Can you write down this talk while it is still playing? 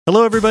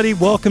Hello, everybody.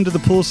 Welcome to the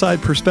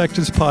Poolside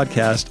Perspectives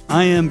podcast.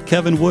 I am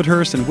Kevin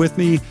Woodhurst, and with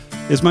me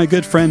is my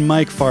good friend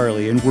Mike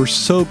Farley, and we're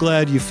so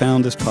glad you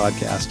found this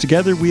podcast.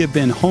 Together, we have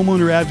been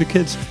homeowner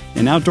advocates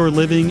in outdoor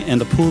living and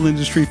the pool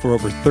industry for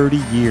over 30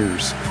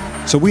 years.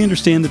 So we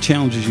understand the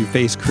challenges you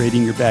face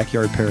creating your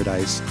backyard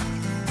paradise.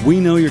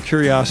 We know your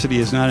curiosity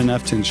is not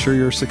enough to ensure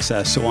your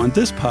success. So on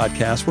this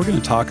podcast, we're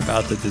going to talk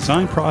about the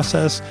design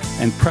process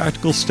and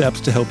practical steps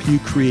to help you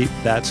create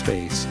that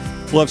space.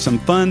 We'll have some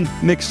fun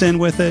mixed in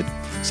with it,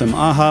 some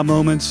aha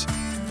moments,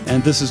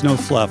 and this is no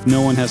fluff.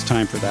 No one has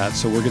time for that.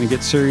 So we're going to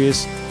get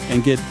serious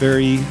and get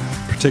very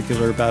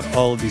particular about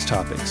all of these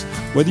topics.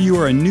 Whether you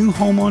are a new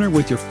homeowner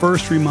with your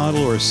first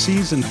remodel or a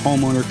seasoned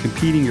homeowner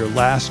competing your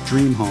last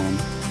dream home,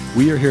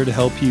 we are here to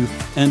help you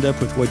end up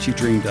with what you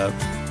dreamed of.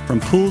 From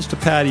pools to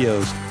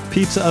patios,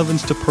 pizza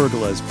ovens to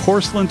pergolas,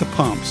 porcelain to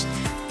pumps,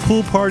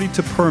 pool party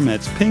to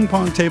permits, ping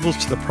pong tables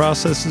to the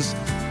processes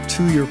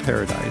to your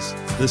paradise.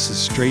 This is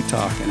straight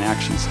talk and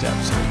action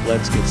steps. So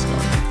let's get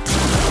started.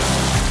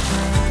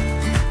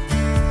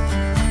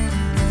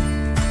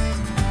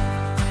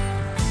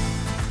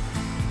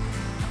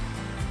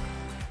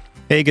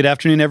 Hey, good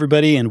afternoon,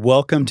 everybody, and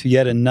welcome to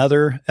yet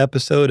another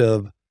episode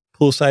of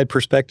Poolside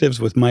Perspectives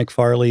with Mike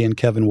Farley and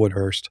Kevin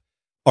Woodhurst.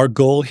 Our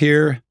goal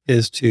here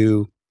is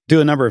to do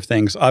a number of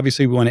things.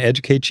 Obviously, we want to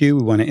educate you.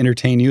 We want to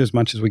entertain you as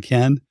much as we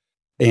can.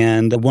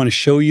 And I want to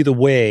show you the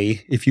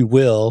way, if you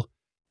will,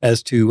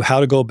 as to how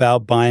to go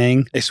about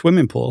buying a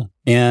swimming pool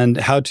and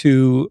how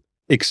to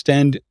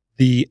extend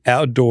the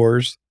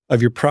outdoors of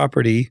your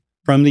property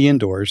from the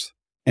indoors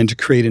and to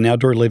create an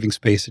outdoor living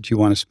space that you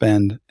want to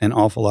spend an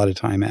awful lot of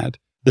time at.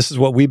 This is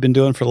what we've been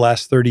doing for the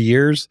last 30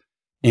 years,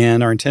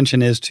 and our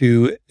intention is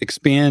to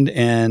expand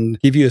and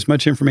give you as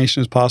much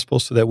information as possible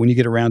so that when you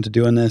get around to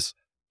doing this,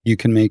 you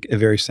can make a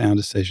very sound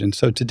decision.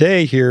 So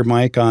today here,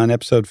 Mike, on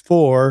episode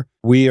 4,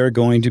 we are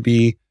going to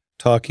be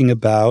talking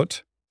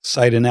about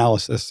site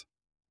analysis.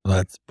 Well,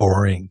 that's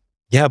boring.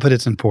 Yeah, but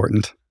it's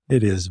important.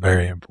 It is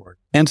very important.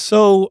 And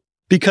so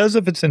because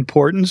of its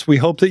importance, we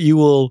hope that you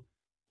will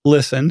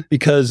listen,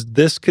 because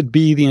this could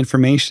be the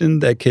information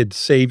that could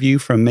save you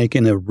from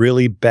making a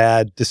really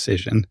bad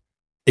decision.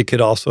 It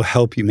could also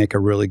help you make a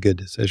really good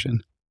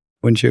decision.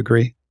 Wouldn't you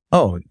agree?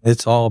 Oh,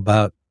 it's all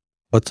about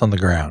what's on the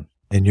ground.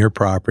 In your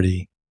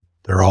property,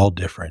 they're all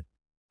different.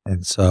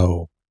 And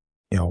so,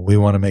 we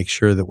want to make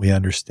sure that we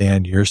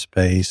understand your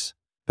space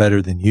better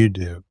than you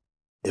do.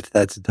 If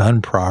that's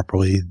done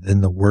properly,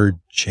 then the word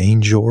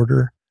change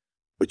order,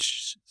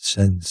 which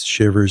sends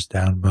shivers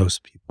down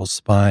most people's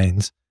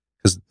spines,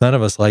 because none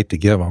of us like to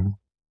give them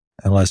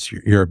unless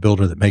you're a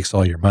builder that makes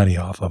all your money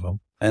off of them.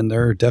 And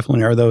there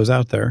definitely are those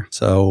out there.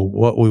 So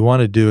what we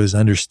want to do is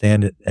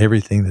understand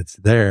everything that's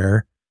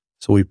there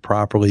so we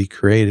properly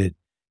create it.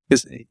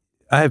 Because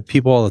I have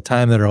people all the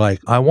time that are like,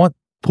 I want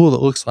a pool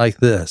that looks like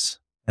this.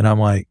 And I'm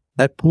like,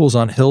 that pool's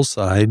on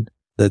hillside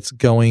that's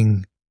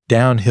going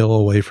downhill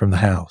away from the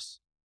house.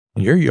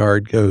 And your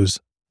yard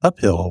goes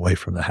uphill away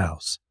from the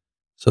house.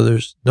 So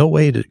there's no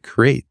way to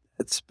create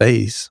that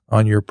space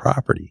on your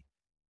property.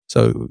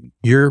 So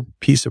your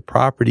piece of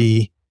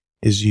property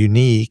is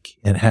unique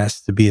and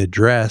has to be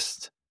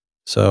addressed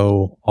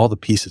so all the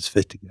pieces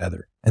fit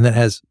together. And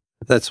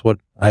that's what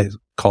I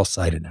call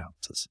site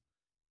analysis.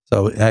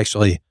 So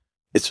actually,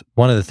 it's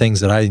one of the things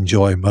that I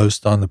enjoy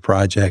most on the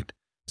project.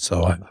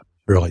 So I'm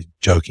really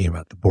joking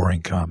about the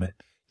boring comment.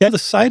 Yeah, the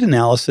site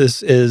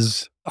analysis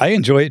I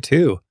enjoy it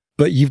too,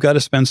 but you've got to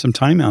spend some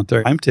time out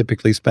there. I'm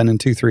typically spending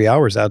 2-3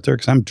 hours out there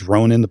because I'm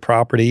droning the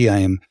property. I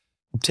am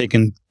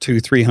taking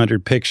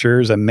 200-300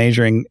 pictures. I'm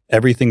measuring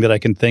everything that I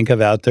can think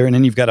of out there. And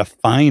then you've got to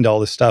find all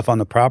the stuff on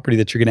the property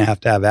that you're going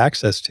to have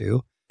access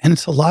to. And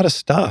it's a lot of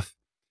stuff.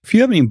 If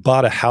you haven't even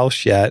bought a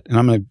house yet, and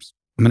I'm going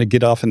to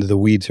get off into the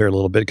weeds here a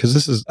little bit because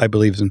this is, I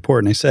believe, is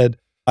important. I said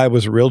I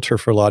was a realtor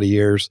for a lot of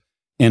years,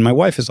 and my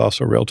wife is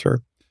also a realtor.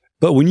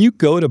 But when you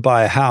go to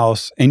buy a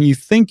house and you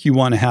think you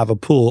want to have a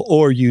pool,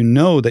 or you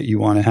know that you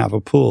want to have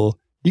a pool,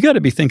 you got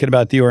to be thinking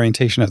about the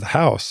orientation of the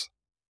house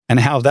and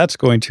how that's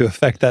going to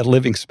affect that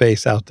living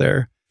space out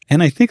there.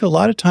 And I think a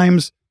lot of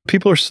times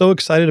people are so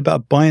excited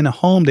about buying a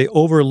home, they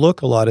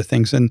overlook a lot of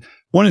things. And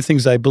one of the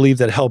things I believe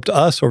that helped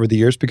us over the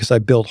years, because I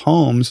built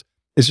homes,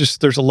 is just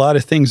there's a lot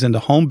of things into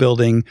home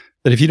building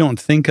that if you don't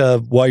think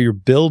of while you're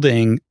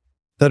building,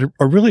 that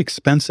are really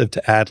expensive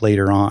to add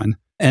later on.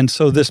 And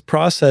so this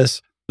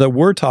process that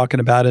we're talking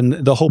about,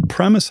 and the whole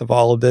premise of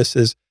all of this,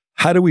 is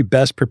how do we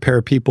best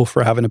prepare people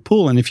for having a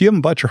pool? And if you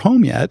haven't bought your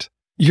home yet,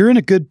 you're in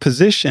a good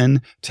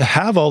position to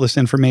have all this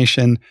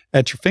information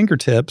at your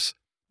fingertips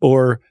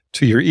or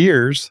to your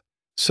ears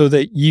so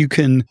that you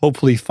can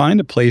hopefully find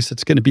a place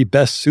that's going to be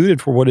best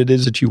suited for what it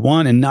is that you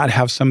want and not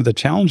have some of the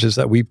challenges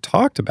that we've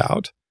talked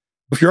about.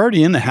 If you're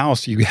already in the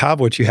house, you have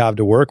what you have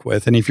to work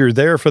with. And if you're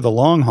there for the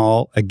long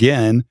haul,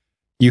 again,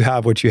 you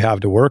have what you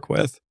have to work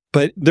with.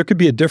 But there could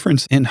be a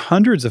difference in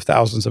hundreds of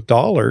thousands of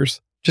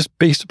dollars just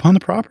based upon the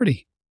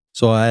property.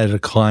 So I had a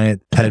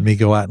client had me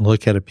go out and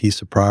look at a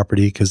piece of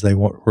property because they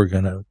were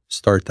going to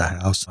start the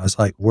house. I was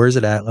like, where's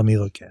it at? Let me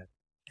look at it.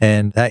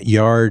 And that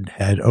yard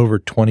had over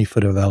 20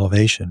 foot of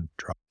elevation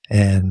drop.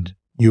 And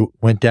you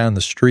went down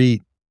the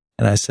street,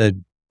 and I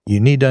said, you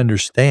need to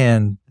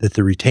understand that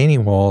the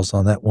retaining walls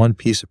on that one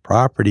piece of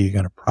property are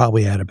going to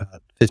probably add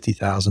about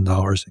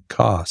 $50,000 in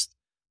cost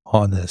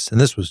on this.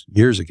 And this was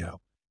years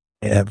ago,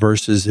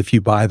 versus if you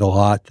buy the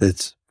lot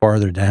that's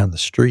farther down the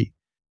street.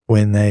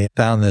 When they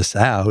found this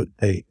out,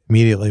 they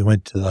immediately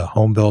went to the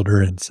home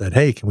builder and said,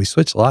 hey, can we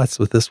switch lots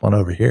with this one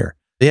over here?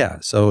 Yeah.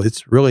 So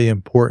it's really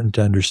important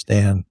to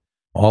understand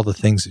all the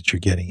things that you're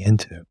getting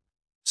into.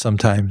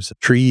 Sometimes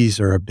trees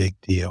are a big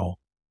deal,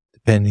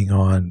 depending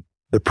on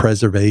the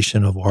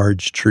preservation of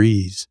large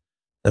trees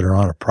that are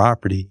on a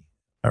property.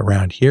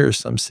 Around here,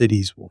 some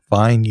cities will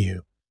fine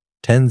you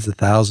tens of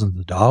thousands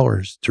of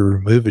dollars to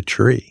remove a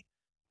tree.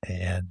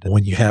 And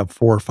when you have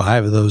 4 or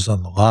 5 of those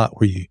on the lot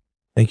where you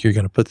think you're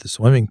going to put the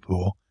swimming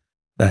pool,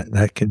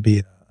 that can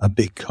be a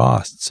big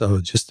cost.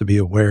 So just to be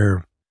aware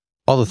of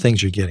all the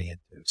things you're getting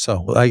into.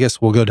 So I guess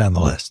we'll go down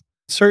the list.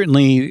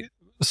 Certainly,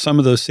 some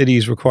of those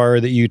cities require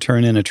that you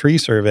turn in a tree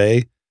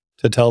survey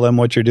to tell them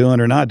what you're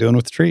doing or not doing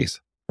with the trees.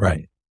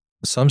 Right.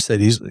 Some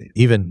cities,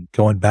 even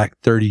going back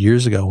 30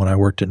 years ago when I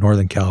worked in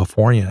Northern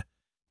California,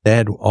 they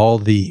had all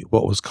the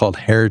what was called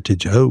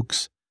heritage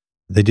oaks.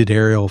 They did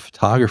aerial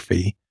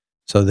photography,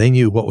 so they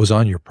knew what was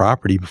on your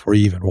property before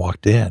you even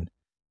walked in.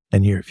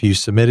 And if you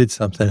submitted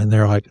something and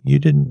they're like, you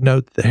didn't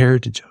note the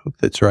heritage oak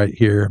that's right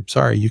here, I'm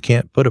sorry, you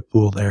can't put a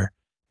pool there,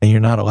 and you're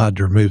not allowed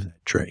to remove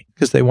that tree,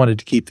 because they wanted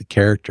to keep the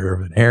character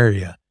of an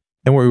area.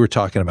 And we were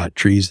talking about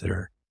trees that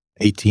are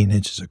 18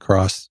 inches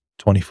across,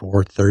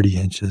 24, 30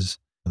 inches.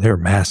 They're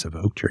massive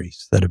oak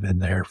trees that have been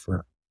there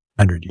for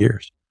 100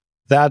 years.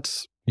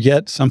 That's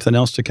yet something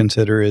else to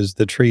consider, is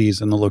the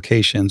trees and the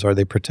locations. Are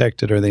they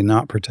protected? Are they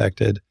not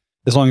protected?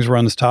 As long as we're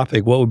on this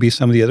topic, what would be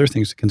some of the other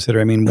things to consider?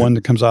 I mean, one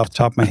that comes off the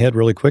top of my head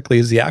really quickly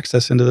is the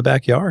access into the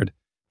backyard.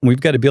 We've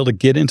got to be able to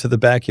get into the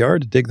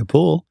backyard to dig the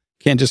pool.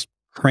 Can't just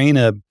crane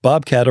a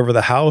bobcat over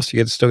the house.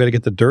 Still got to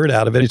get the dirt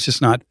out of it. It's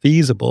just not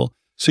feasible.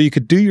 So you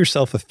could do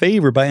yourself a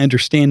favor by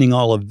understanding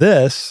all of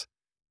this.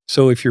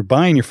 So if you're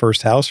buying your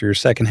first house or your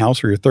second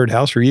house or your third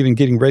house, or even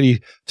getting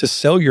ready to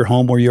sell your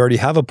home where you already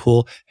have a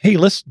pool, hey,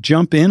 let's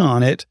jump in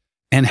on it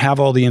and have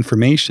all the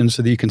information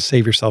so that you can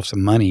save yourself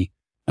some money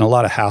and a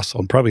lot of hassle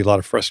and probably a lot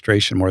of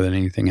frustration more than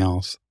anything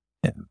else.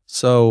 Yeah.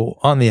 So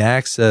on the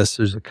access,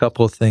 there's a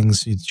couple of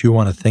things that you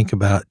want to think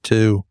about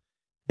too,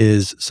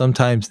 is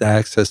sometimes the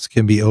access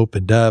can be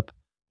opened up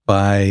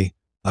by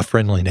a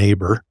friendly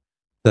neighbor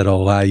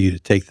that'll allow you to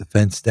take the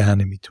fence down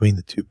in between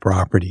the two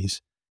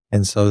properties.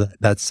 And so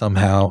that's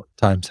somehow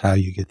times how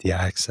you get the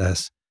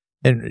access.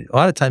 And a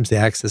lot of times the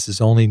access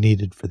is only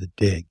needed for the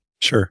dig.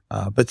 Sure.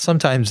 But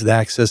sometimes the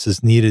access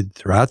is needed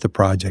throughout the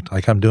project.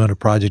 Like I'm doing a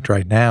project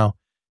right now,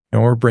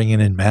 and we're bringing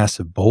in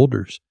massive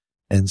boulders.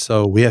 And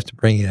so we have to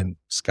bring in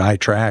sky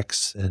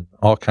tracks and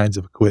all kinds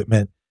of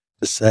equipment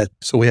to set.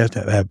 So we have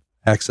to have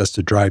access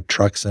to drive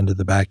trucks into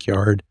the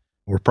backyard.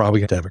 We're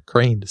probably going to have a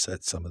crane to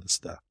set some of the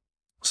stuff.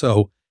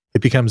 So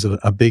it becomes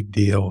a big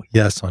deal,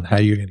 yes, on how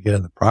you're going to get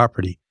on the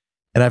property.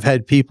 And I've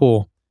had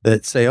people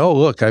that say, oh,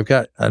 look, I've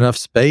got enough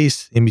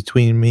space in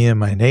between me and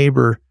my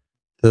neighbor.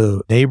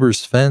 The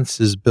neighbor's fence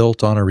is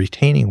built on a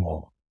retaining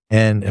wall.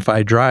 And if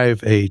I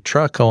drive a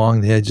truck along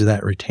the edge of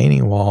that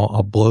retaining wall,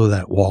 I'll blow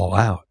that wall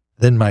out.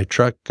 Then my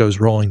truck goes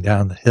rolling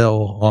down the hill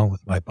along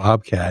with my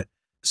Bobcat.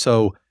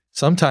 So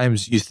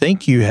sometimes you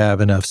think you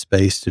have enough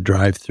space to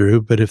drive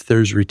through, but if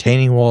there's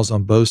retaining walls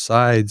on both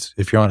sides,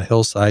 if you're on a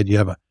hillside, you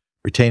have a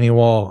retaining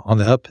wall on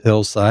the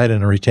uphill side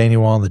and a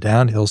retaining wall on the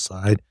downhill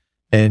side.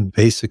 And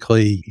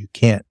basically you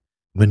can't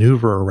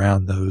maneuver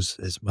around those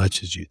as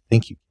much as you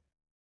think you can.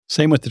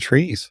 Same with the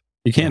trees.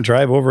 You can't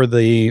drive over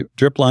the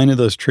drip line of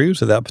those trees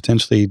without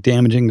potentially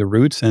damaging the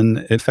roots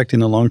and affecting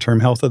the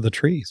long-term health of the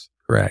trees.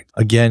 Correct.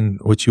 Again,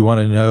 what you want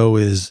to know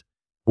is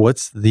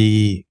what's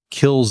the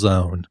kill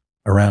zone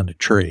around a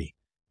tree.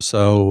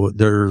 So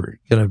they're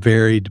going to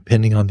vary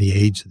depending on the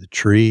age of the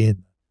tree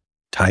and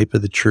type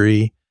of the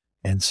tree.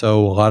 And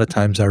so a lot of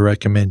times I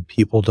recommend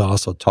people to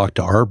also talk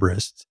to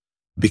arborists,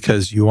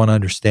 because you want to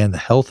understand the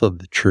health of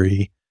the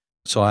tree.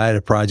 So I had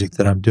a project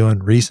that I'm doing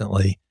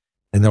recently,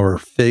 and there were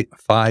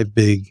 5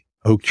 big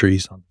oak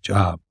trees on the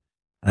job.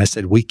 And I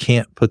said, we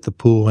can't put the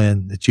pool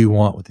in that you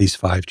want with these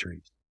 5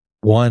 trees.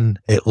 One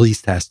at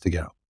least has to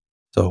go.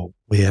 So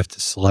we have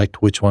to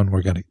select which one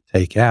we're going to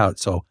take out.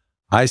 So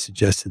I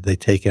suggested they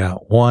take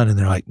out one, and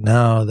they're like,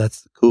 no,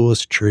 that's the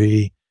coolest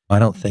tree. I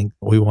don't think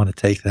we want to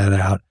take that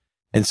out.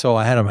 And so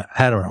I had an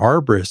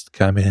arborist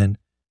come in,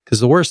 because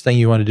the worst thing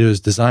you want to do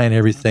is design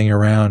everything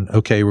around,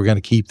 okay, we're going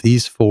to keep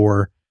these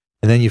 4.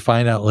 And then you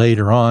find out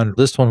later on,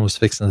 this one was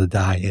fixing to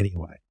die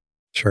anyway.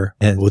 Sure.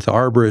 And with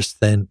arborists,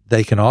 then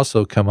they can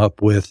also come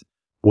up with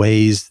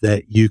ways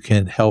that you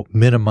can help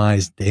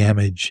minimize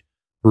damage,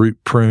 root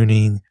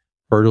pruning,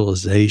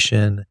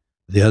 fertilization.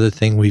 The other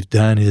thing we've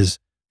done is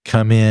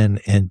come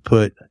in and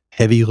put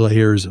heavy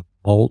layers of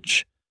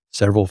mulch,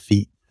 several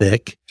feet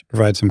thick. To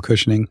provide some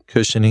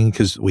cushioning.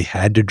 Because we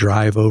had to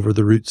drive over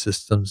the root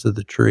systems of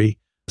the tree.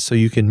 So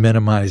you can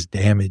minimize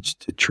damage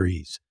to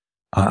trees.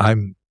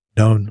 I'm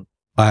known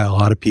by a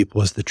lot of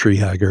people as the tree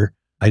hugger.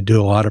 I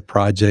do a lot of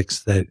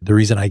projects that the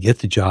reason I get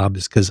the job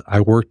is because I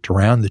worked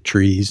around the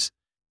trees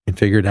and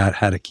figured out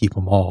how to keep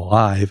them all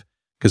alive,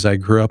 because I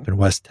grew up in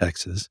West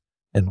Texas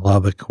in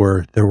Lubbock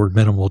where there were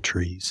minimal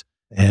trees.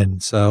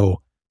 And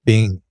so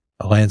being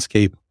a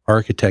landscape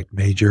architect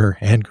major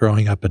and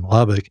growing up in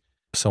Lubbock,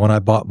 so when I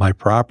bought my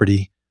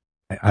property,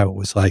 I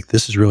was like,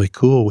 this is really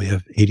cool. We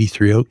have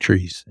 83 oak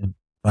trees. And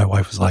my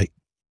wife was like,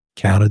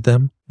 counted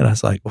them? And I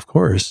was like, of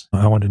course.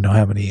 I wanted to know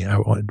how many I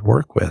wanted to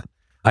work with.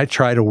 I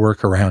try to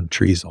work around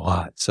trees a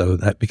lot. So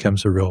that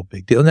becomes a real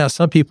big deal. Now,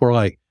 some people are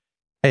like,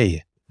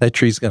 hey, that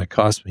tree's going to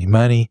cost me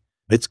money.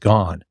 It's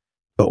gone.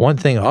 But one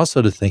thing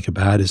also to think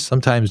about is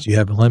sometimes you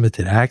have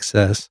limited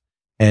access.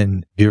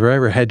 And if you've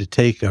ever had to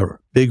take a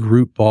big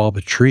root ball of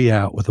a tree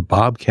out with a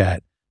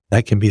bobcat,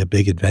 that can be a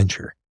big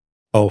adventure.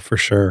 Oh, for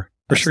sure.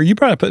 For sure. You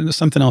brought up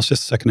something else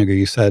just a second ago.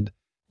 You said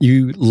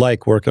you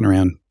like working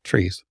around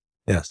trees.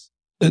 Yes.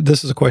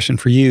 This is a question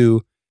for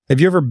you. Have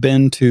you ever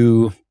been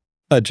to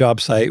a job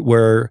site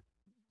where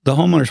the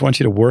homeowners want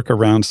you to work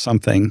around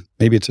something?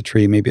 Maybe it's a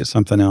tree, maybe it's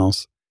something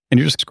else. And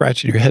you're just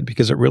scratching your head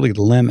because it really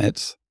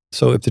limits.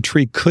 So if the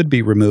tree could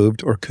be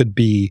removed or could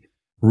be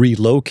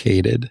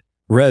relocated,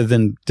 rather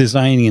than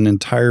designing an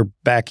entire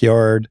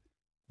backyard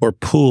or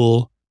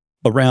pool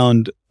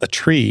around a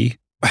tree,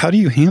 how do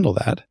you handle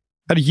that?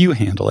 How do you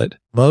handle it?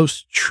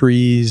 Most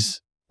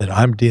trees that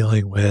I'm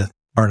dealing with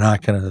are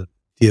not going to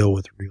deal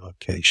with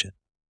relocation.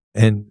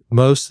 And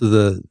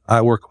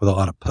I work with a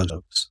lot of put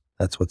oaks.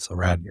 That's what's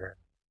around here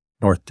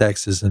in North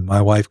Texas. And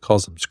my wife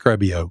calls them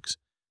scrubby oaks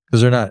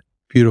because they're not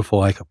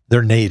beautiful,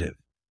 they're native.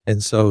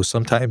 And so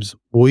sometimes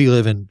we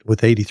live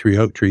with 83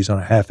 oak trees on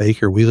a half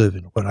acre, we live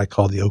in what I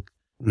call the oak.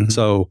 Mm-hmm.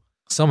 So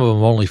some of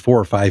them are only 4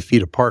 or 5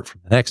 feet apart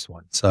from the next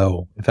one.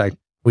 So in fact,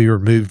 we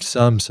removed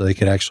some so they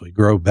could actually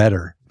grow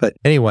better. But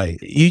anyway,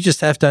 you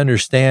just have to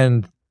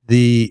understand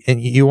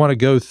and you want to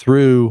go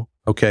through,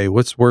 okay,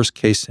 what's worst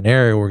case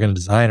scenario? We're going to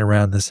design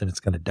around this and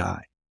it's going to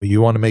die. But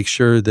you want to make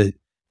sure that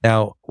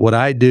now what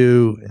I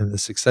do and the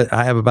success,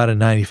 I have about a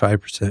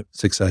 95%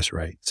 success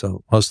rate.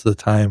 So most of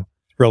the time,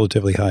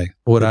 relatively high.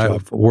 What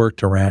I've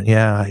worked around,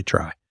 yeah, I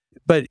try.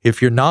 But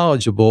if you're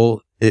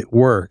knowledgeable, it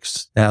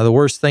works. Now, the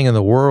worst thing in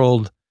the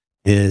world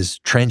is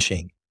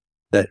trenching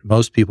that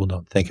most people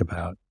don't think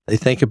about. They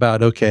think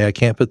about, okay, I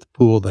can't put the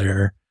pool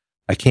there.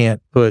 I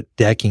can't put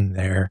decking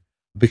there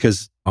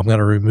because I'm going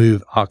to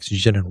remove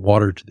oxygen and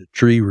water to the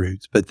tree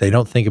roots, but they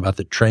don't think about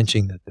the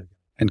trenching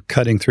and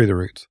cutting through the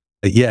roots.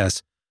 But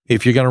yes,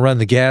 if you're going to run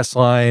the gas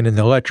line and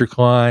the electric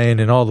line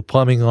and all the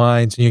plumbing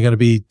lines and you're going to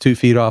be 2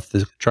 feet off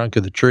the trunk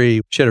of the tree,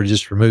 you should have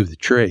just removed the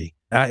tree.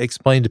 I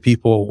explain to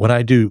people when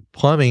I do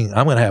plumbing,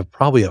 I'm going to have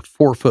probably a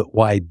 4-foot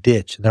wide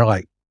ditch. And they're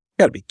like,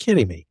 you got to be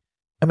kidding me.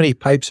 How many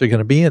pipes are going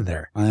to be in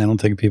there? I don't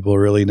think people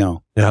really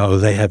know. No,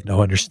 they have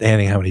no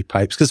understanding how many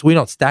pipes because we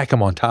don't stack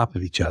them on top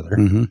of each other.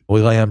 Mm-hmm.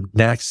 We lay them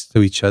next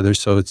to each other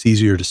so it's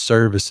easier to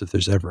service if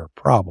there's ever a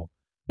problem.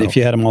 If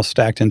you had them all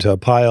stacked into a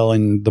pile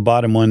and the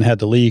bottom one had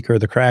the leak or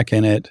the crack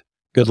in it,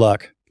 good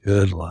luck.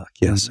 Good luck.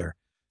 Yes, sir.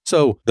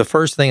 So the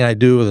first thing I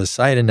do with a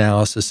site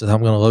analysis is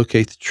I'm going to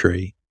locate the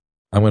tree.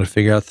 I'm going to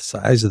figure out the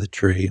size of the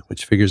tree,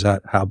 which figures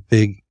out how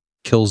big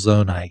kill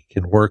zone I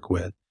can work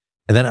with.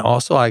 And then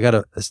also I got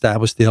to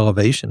establish the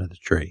elevation of the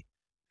tree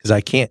because I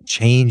can't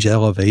change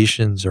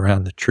elevations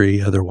around the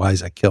tree.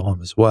 Otherwise I kill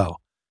them as well.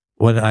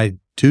 When I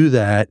do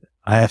that,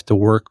 I have to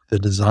work the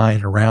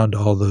design around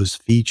all those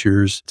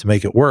features to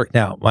make it work.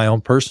 Now, my own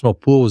personal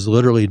pool was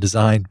literally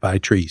designed by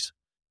trees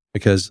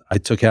because I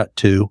took out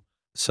 2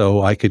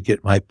 so I could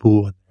get my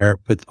pool in there.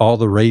 But all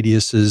the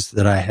radiuses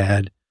that I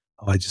had,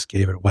 I just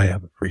gave it away. I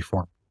have a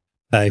freeform.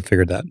 I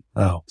figured that.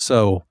 Oh,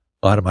 so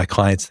a lot of my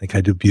clients think I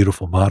do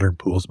beautiful modern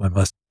pools.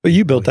 But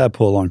you built that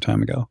pool a long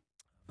time ago.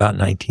 About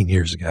 19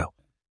 years ago.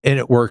 And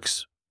it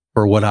works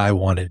for what I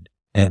wanted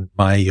and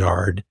my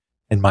yard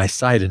and my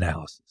site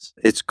analysis.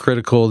 It's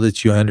critical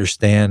that you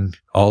understand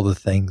all the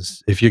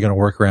things, if you're going to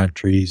work around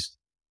trees,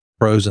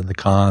 pros and the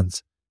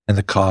cons, and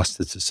the cost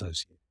that's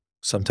associated.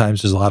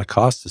 Sometimes there's a lot of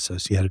cost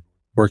associated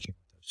with working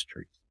with those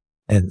trees.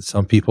 And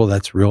some people,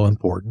 that's real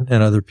important.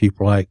 And other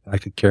people are like, I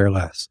could care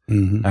less.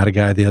 Mm-hmm. I had a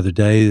guy the other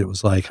day that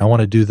was like, I want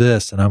to do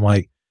this. And I'm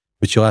like,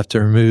 but you'll have to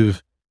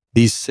remove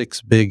these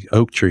 6 big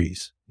oak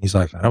trees. He's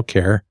like, I don't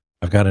care.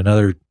 I've got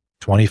another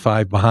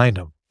 25 behind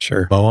them.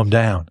 Sure. Mow them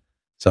down.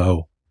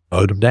 So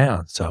mowed them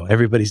down. So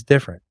everybody's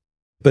different.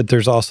 But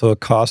there's also a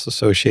cost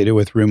associated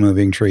with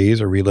removing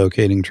trees or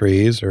relocating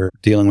trees or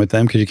dealing with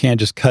them because you can't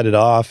just cut it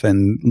off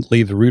and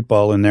leave the root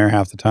ball in there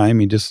half the time.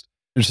 There's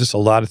just a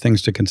lot of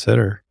things to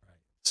consider.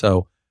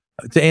 So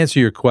to answer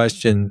your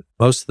question,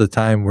 most of the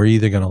time we're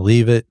either going to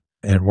leave it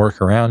and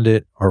work around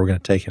it or we're going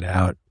to take it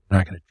out. We're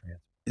not going to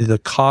transplant. The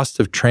cost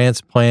of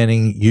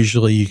transplanting,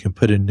 usually you can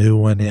put a new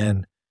one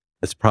in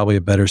that's probably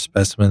a better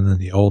specimen than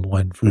the old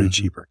one for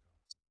cheaper.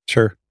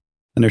 Sure.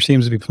 And there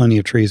seems to be plenty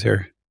of trees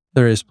here.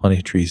 There is plenty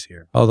of trees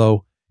here.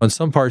 Although in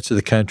some parts of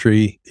the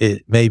country,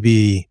 it may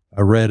be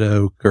a red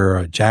oak or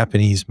a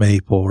Japanese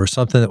maple or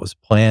something that was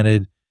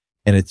planted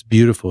and it's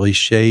beautifully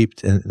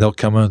shaped, and they'll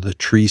come with a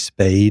tree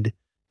spade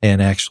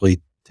and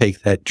actually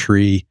take that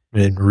tree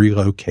and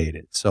relocate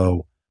it.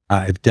 So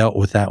I've dealt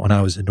with that when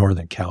I was in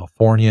Northern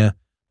California.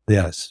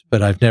 Yes,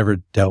 but I've never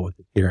dealt with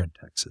it here in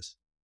Texas.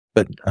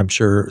 But I'm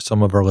sure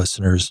some of our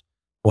listeners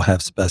will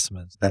have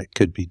specimens that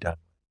could be done.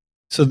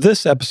 So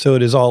this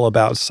episode is all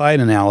about site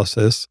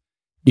analysis.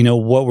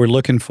 What we're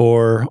looking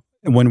for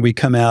when we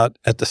come out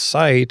at the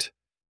site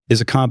is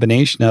a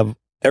combination of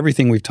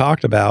everything we've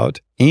talked about.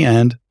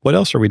 And what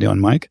else are we doing,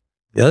 Mike?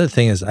 The other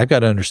thing is I've got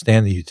to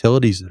understand the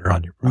utilities that are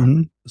on your property.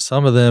 Mm-hmm.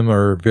 Some of them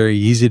are very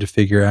easy to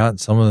figure out and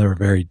some of them are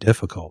very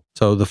difficult.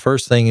 So the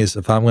first thing is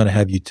if I'm going to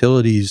have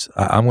utilities,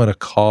 I'm going to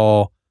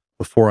call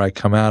before I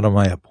come out on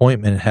my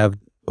appointment and have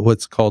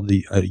what's called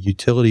the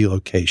utility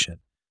location.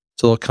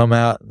 So they'll come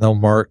out and they'll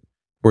mark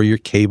where your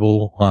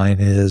cable line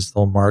is.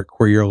 They'll mark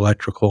where your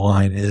electrical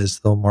line is.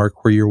 They'll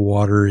mark where your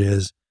water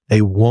is.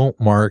 They won't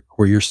mark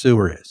where your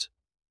sewer is.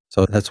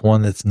 So that's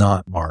one that's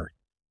not marked.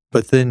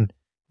 But then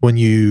when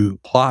you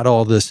plot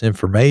all this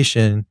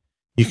information,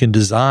 you can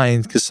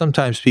design, because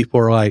sometimes people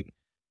are like,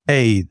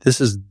 hey, this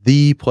is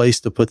the place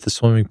to put the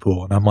swimming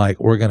pool. And I'm like,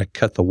 we're going to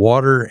cut the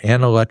water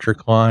and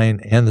electric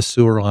line and the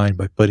sewer line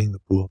by putting the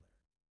pool.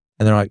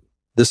 And they're like,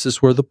 this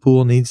is where the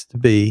pool needs to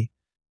be,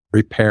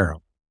 repair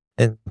them.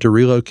 And to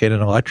relocate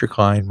an electric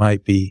line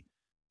might be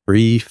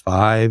 $3,000,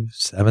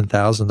 $5,000,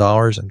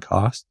 $7,000 in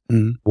cost.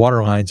 Mm.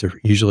 Water lines are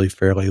usually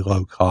fairly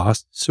low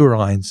cost. Sewer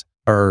lines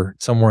are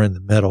somewhere in the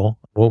middle.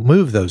 We'll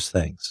move those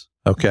things.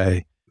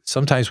 Okay.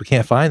 Sometimes we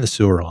can't find the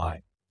sewer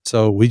line.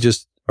 So we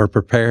just are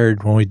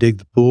prepared when we dig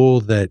the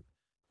pool that,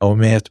 we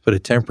may have to put a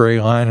temporary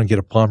line and get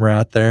a plumber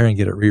out there and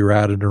get it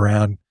rerouted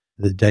around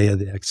the day of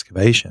the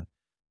excavation.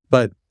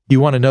 But you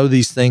want to know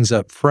these things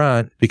up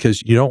front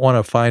because you don't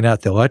want to find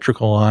out the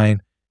electrical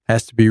line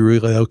has to be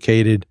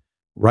relocated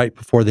right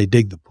before they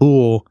dig the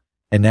pool.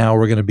 And now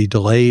we're going to be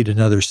delayed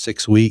another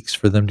 6 weeks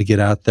for them to get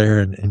out there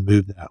and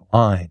move that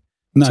line.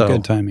 Not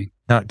good timing.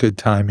 Not good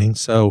timing.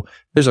 So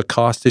there's a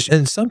cost issue.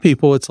 And some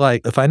people, it's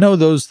like, if I know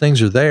those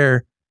things are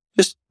there,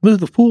 just move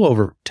the pool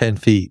over 10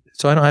 feet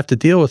so I don't have to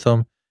deal with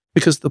them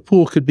because the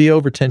pool could be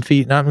over 10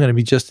 feet and I'm going to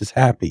be just as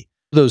happy.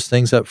 Those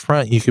things up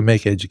front, you can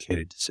make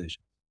educated decisions.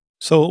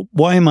 So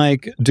why,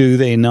 Mike, do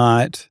they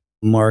not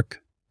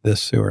mark the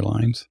sewer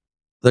lines?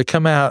 They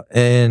come out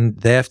and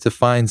they have to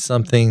find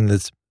something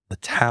that's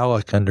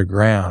metallic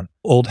underground.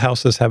 Old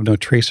houses have no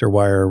tracer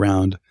wire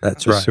around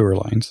That's the right. sewer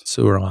lines.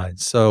 Sewer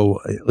lines. So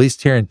at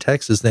least here in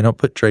Texas, they don't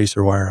put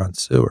tracer wire on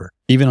sewer.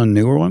 Even on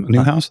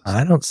new houses? I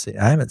haven't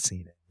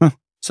seen it. Huh.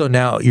 So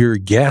now your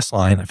gas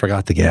line, I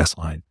forgot the gas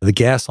line. The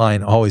gas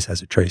line always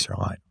has a tracer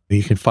line.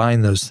 You can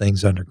find those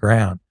things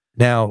underground.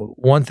 Now,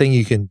 one thing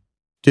you can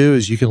do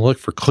is you can look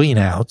for clean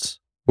outs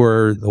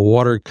where the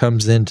water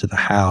comes into the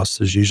house.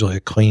 There's usually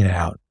a clean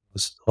out.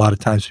 A lot of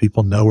times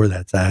people know where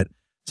that's at.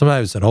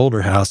 Sometimes an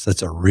older house,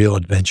 that's a real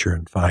adventure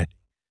in finding.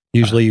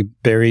 Usually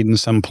buried in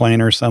some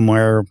planer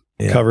somewhere,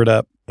 covered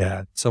up.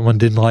 Yeah. Someone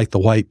didn't like the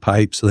white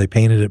pipe, so they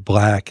painted it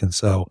black. And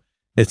so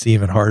it's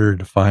even harder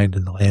to find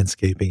in the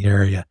landscaping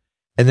area.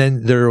 And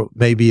then there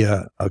may be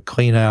a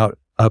clean out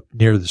up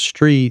near the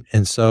street.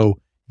 And so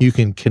you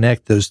can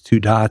connect those two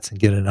dots and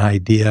get an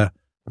idea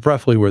of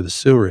roughly where the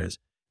sewer is.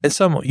 In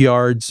some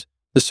yards,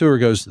 the sewer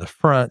goes to the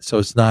front, so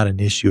it's not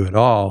an issue at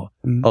all.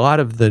 Mm. A lot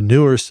of the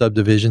newer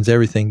subdivisions,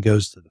 everything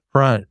goes to the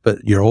front,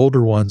 but your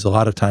older ones, a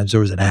lot of times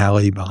there was an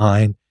alley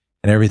behind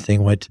and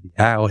everything went to the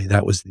alley.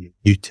 That was the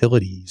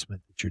utility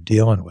easement that you're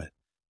dealing with.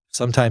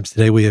 Sometimes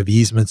today we have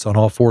easements on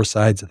all four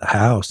sides of the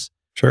house.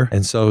 Sure.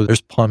 And so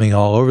there's plumbing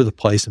all over the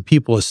place and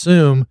people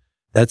assume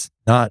that's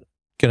not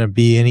going to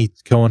be any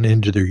going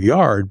into their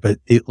yard, but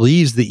it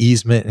leaves the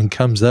easement and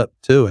comes up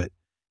to it.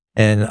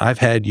 And I've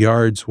had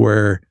yards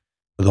where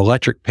the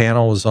electric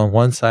panel was on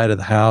one side of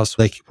the house.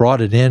 They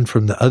brought it in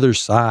from the other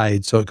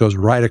side. So it goes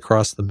right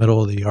across the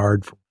middle of the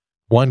yard from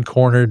one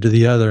corner to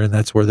the other. And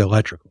that's where the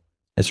electrical.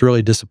 It's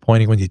really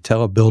disappointing when you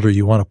tell a builder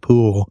you want a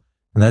pool.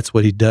 And that's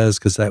what he does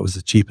because that was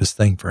the cheapest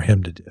thing for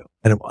him to do.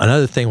 And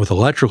another thing with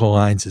electrical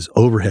lines is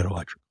overhead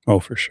electrical.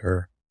 Oh, for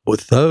sure.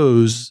 With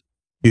those,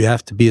 you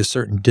have to be a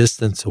certain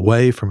distance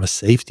away from a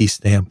safety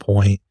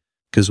standpoint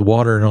because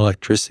water and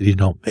electricity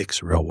don't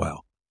mix real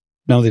well.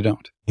 No, they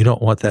don't. You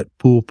don't want that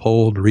pool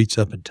pole to reach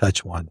up and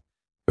touch one.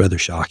 Rather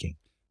shocking.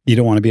 You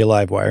don't want to be a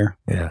live wire.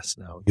 Yes,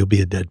 no, you'll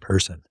be a dead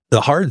person.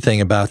 The hard thing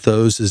about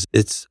those is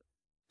it's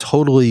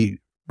totally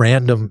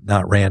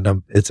not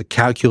random. It's a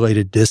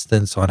calculated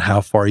distance on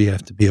how far you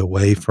have to be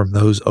away from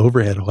those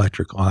overhead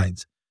electric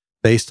lines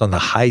based on the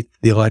height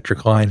the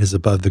electric line is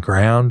above the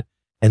ground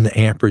and the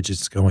amperage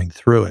it's going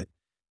through it.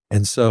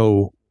 And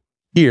so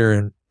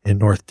here in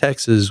North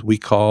Texas, we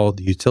call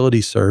the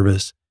utility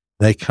service.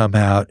 They come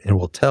out and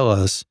will tell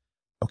us,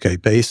 okay,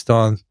 based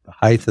on the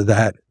height of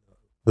that,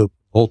 the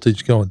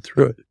voltage going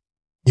through it,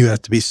 you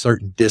have to be a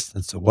certain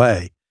distance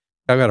away.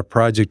 I've got a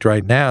project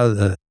right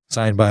now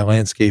signed by a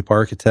landscape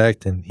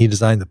architect, and he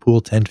designed the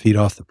pool 10 feet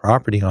off the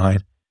property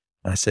line.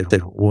 And I said,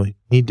 well, we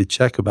need to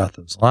check about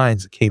those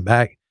lines. It came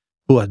back,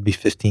 the pool had to be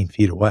 15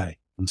 feet away.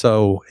 And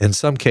so in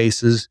some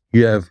cases,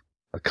 you have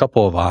a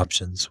couple of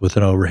options with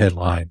an overhead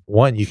line.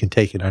 One, you can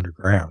take it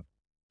underground.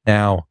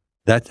 Now,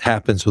 that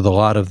happens with a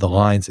lot of the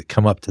lines that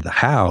come up to the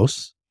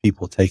house.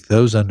 People take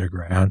those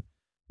underground.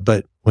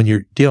 But when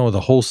you're dealing with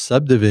a whole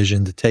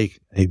subdivision to take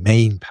a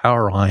main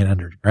power line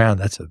underground,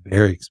 that's a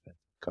very expensive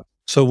cost.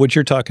 So what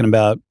you're talking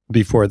about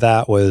before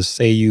that was,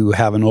 say you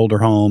have an older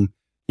home,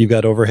 you've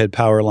got overhead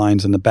power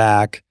lines in the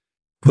back.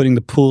 Putting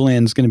the pool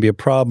in is going to be a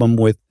problem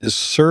with the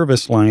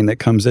service line that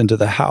comes into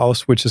the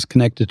house, which is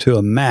connected to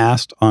a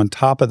mast on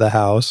top of the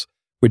house,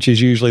 which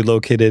is usually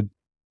located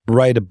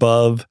right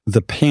above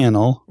the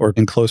panel or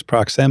in close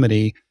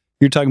proximity.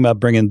 You're talking about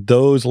bringing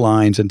those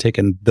lines and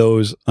taking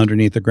those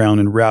underneath the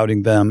ground and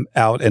routing them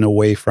out and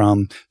away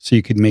from, so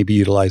you could maybe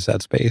utilize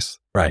that space.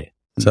 Right.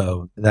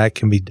 So that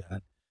can be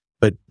done.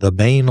 But the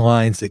main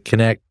lines that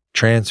connect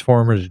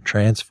transformer to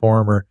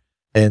transformer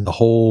and the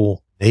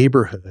whole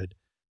neighborhood,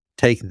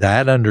 take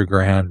that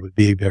underground would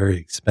be a very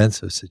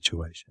expensive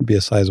situation. It'd be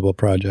a sizable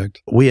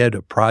project. We had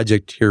a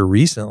project here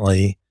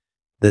recently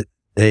that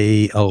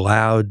they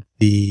allowed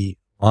the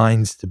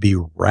lines to be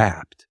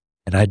wrapped.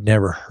 And I'd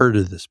never heard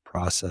of this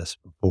process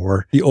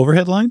before. The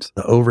overhead lines?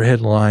 The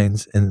overhead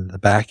lines in the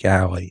back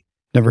alley.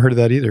 Never heard of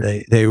that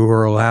either. They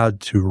were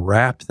allowed to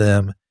wrap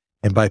them.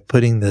 And by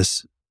putting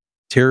this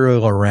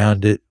material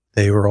around it,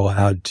 they were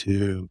allowed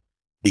to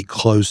be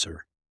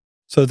closer.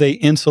 So they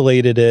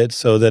insulated it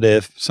so that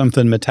if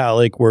something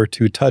metallic were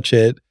to touch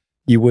it,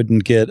 you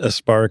wouldn't get a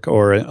spark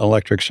or an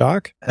electric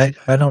shock? I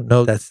don't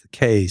know if that's the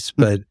case,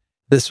 but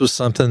this was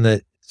something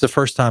that it's the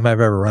first time I've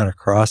ever run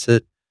across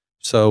it.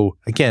 So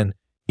again,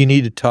 you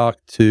need to talk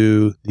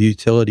to the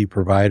utility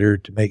provider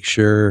to make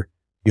sure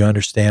you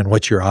understand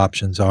what your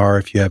options are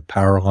if you have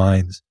power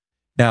lines.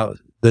 Now,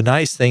 the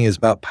nice thing is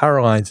about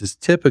power lines is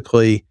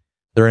typically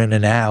they're in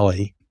an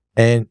alley.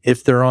 And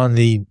if they're on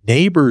the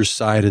neighbor's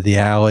side of the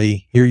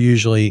alley, you're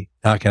usually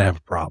not going to have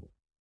a problem.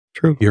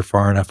 True. You're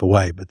far enough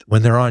away. But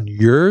when they're on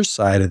your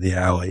side of the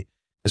alley,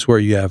 is where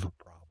you have a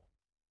problem.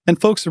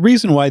 And folks, the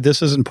reason why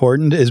this is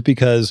important is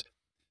because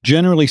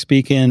generally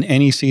speaking,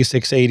 NEC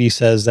 680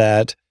 says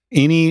that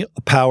any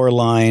power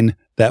line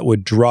that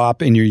would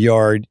drop in your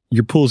yard,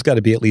 your pool's got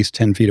to be at least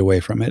 10 feet away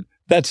from it.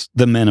 That's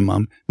the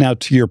minimum. Now,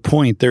 to your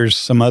point, there's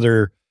some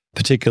other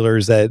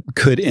particulars that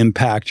could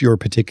impact your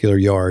particular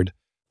yard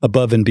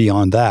above and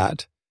beyond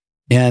that.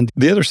 And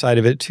the other side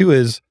of it too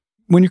is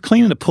when you're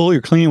cleaning a pool,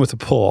 you're cleaning with a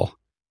pole.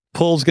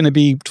 Pool's going to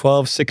be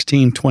 12,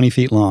 16, 20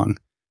 feet long.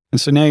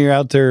 And so now you're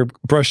out there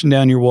brushing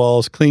down your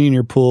walls, cleaning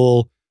your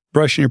pool,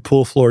 brushing your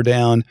pool floor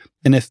down.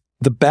 And if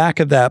the back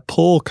of that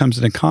pole comes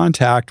into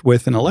contact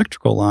with an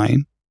electrical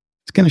line,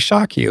 it's going to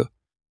shock you.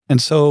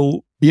 And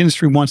so the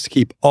industry wants to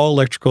keep all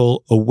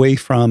electrical away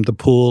from the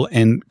pool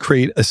and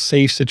create a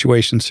safe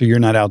situation so you're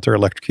not out there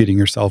electrocuting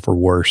yourself or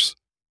worse.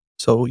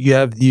 So you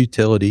have the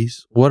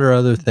utilities. What are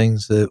other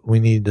things that we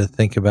need to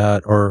think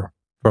about or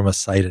from a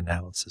site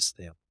analysis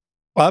standpoint?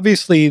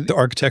 Obviously, the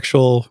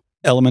architectural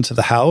elements of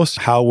the house,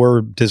 how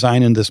we're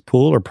designing this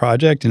pool or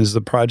project. And is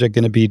the project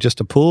going to be just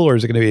a pool or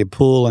is it going to be a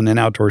pool and an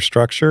outdoor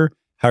structure?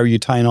 How are you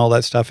tying all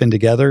that stuff in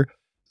together?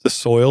 The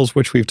soils,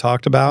 which we've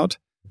talked about,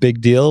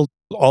 big deal.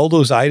 All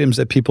those items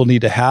that people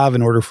need to have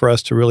in order for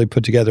us to really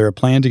put together a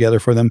plan together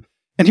for them.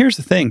 And here's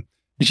the thing,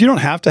 is you don't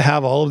have to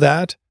have all of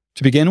that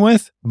to begin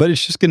with, but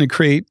it's just going to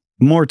create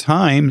more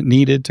time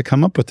needed to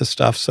come up with the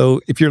stuff.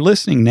 So if you're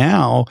listening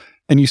now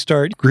and you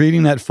start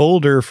creating that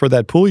folder for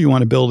that pool you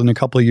want to build in a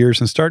couple of years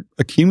and start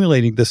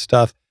accumulating this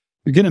stuff,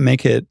 you're going to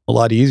make it a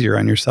lot easier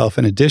on yourself.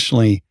 And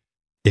additionally,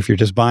 if you're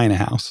just buying a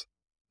house,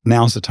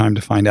 now's the time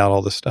to find out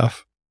all this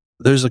stuff.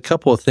 There's a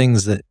couple of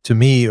things that to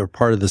me are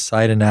part of the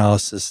site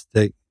analysis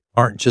that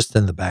aren't just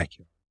in the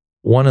backyard.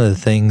 One of the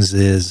things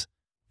is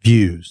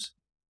views.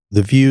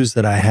 The views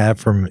that I have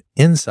from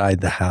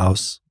inside the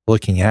house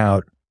looking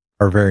out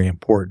are very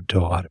important to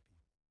a lot of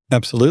people.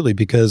 Absolutely,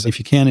 because if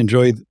you can't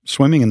enjoy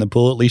swimming in the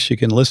pool, at least you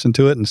can listen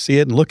to it and see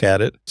it and look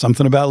at it.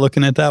 Something about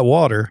looking at that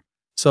water.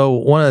 So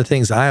one of the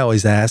things I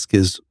always ask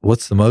is,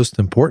 what's the most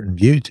important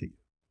view to you?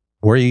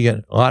 Where you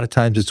get, a lot of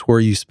times it's where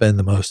you spend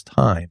the most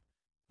time.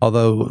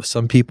 Although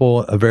some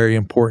people, a very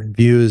important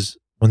view is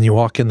when you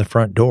walk in the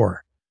front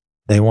door.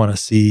 They want to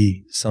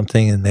see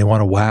something and they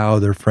want to wow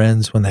their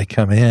friends when they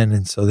come in.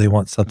 And so they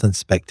want something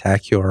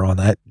spectacular on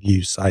that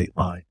view sight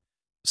line.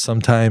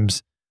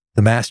 Sometimes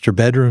the master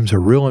bedroom's a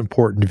real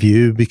important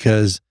view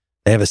because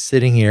they have a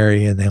sitting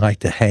area and they like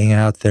to hang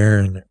out there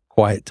in a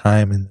quiet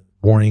time in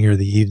the morning or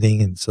the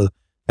evening. And so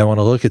they want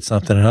to look at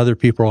something. And other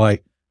people are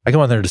like, I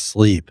go in there to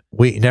sleep.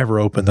 We never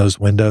open those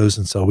windows.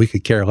 And so we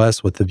could care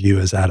less what the view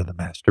is out of the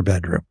master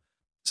bedroom.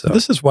 So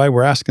this is why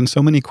we're asking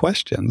so many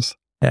questions.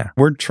 Yeah.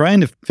 We're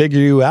trying to figure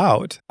you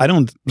out. I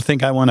don't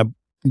think I want a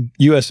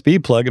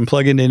USB plug and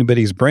plug into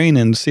anybody's brain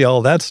and see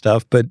all that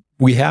stuff, but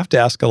we have to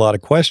ask a lot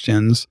of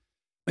questions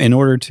in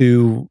order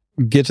to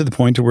get to the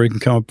point to where we can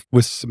come up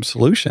with some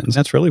solutions.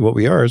 That's really what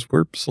we are, is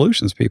we're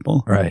solutions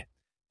people. Right.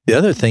 The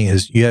other thing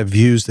is you have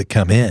views that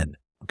come in,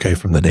 okay,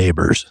 from the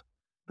neighbors.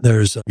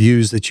 There's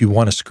views that you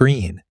want to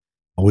screen,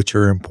 which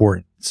are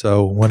important.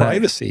 So when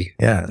privacy.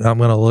 I'm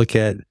going to look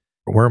at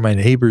where my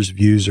neighbors'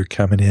 views are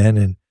coming in.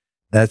 And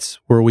that's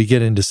where we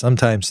get into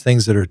sometimes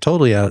things that are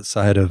totally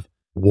outside of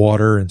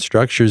water and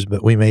structures,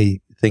 but we may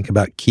think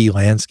about key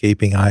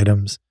landscaping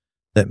items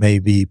that may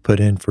be put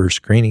in for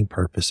screening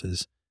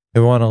purposes.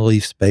 We want to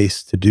leave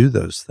space to do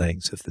those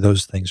things if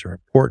those things are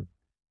important.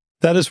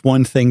 That is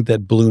one thing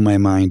that blew my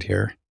mind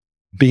here.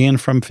 Being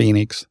from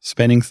Phoenix,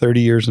 spending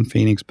 30 years in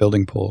Phoenix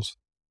building pools,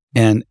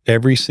 and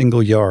every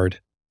single yard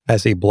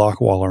has a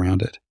block wall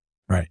around it.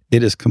 Right.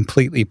 It is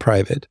completely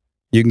private.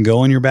 You can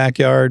go in your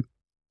backyard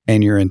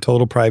and you're in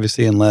total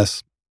privacy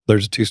unless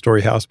there's a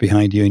 2-story house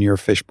behind you and you're a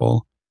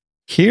fishbowl.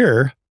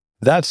 Here,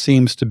 that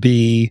seems to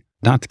be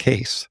not the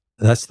case.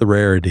 That's the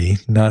rarity,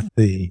 not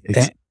the...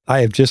 I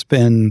have just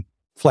been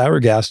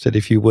flabbergasted,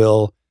 if you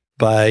will,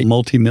 by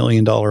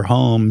multi-million-dollar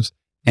homes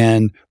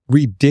and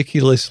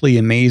ridiculously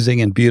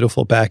amazing and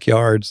beautiful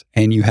backyards,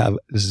 and you have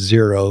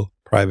zero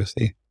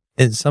privacy.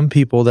 And some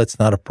people, that's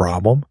not a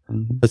problem,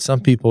 but some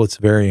people, it's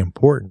very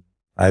important.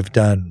 I've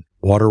done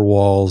water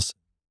walls,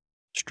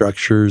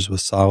 structures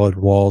with solid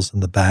walls in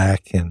the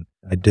back, and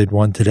I did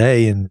one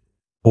today, and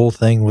the whole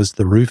thing was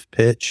the roof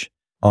pitch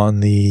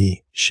on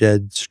the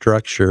shed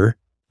structure.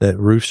 That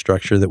roof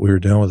structure that we were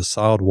doing with a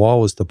solid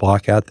wall was to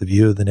block out the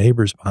view of the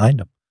neighbors behind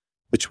them,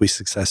 which we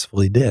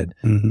successfully did.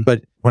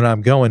 But when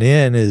I'm going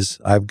in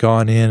I've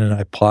gone in and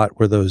I plot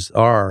where those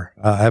are.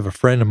 I have a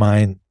friend of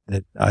mine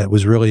that I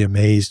was really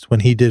amazed when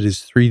he did his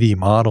 3D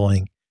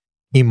modeling.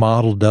 He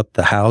modeled up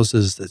the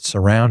houses that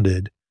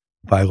surrounded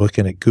by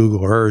looking at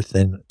Google Earth.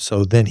 And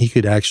so then he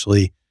could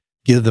actually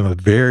give them a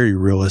very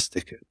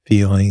realistic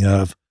feeling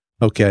of,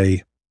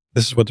 okay,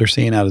 this is what they're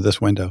seeing out of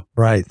this window.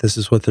 Right. This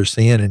is what they're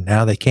seeing. And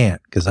now they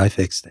can't because I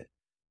fixed it.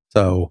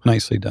 So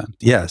nicely done.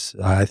 Yes.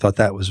 I thought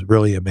that was a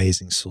really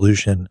amazing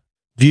solution.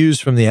 Views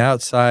from the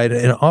outside.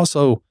 And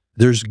also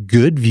there's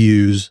good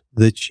views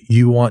that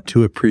you want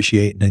to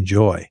appreciate and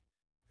enjoy.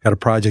 Got a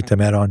project I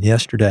met on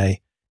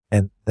yesterday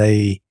and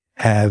they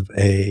have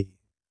a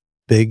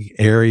big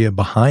area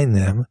behind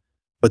them,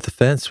 but the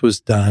fence was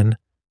done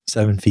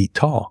 7 feet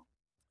tall,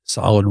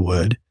 solid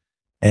wood.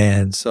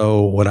 And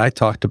so what I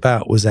talked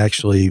about was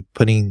actually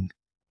putting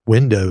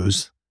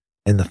windows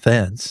in the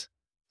fence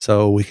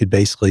so we could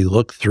basically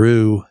look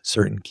through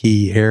certain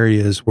key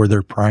areas where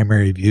their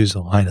primary views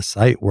of line of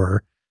sight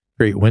were,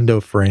 create window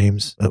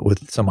frames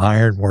with some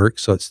ironwork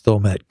so it still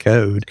met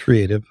code.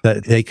 Creative.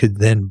 That they could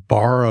then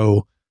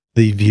borrow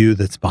the view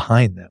that's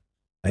behind them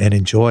and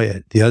enjoy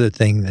it. The other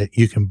thing that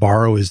you can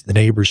borrow is the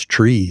neighbor's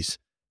trees.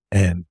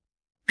 And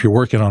if you're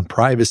working on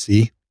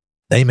privacy,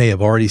 they may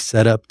have already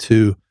set up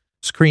to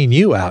screen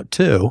you out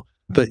too,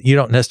 but you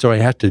don't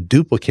necessarily have to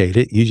duplicate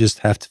it. You just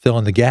have to fill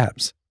in the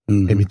gaps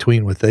in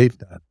between what they've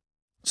done.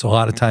 So a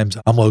lot of times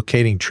I'm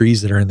locating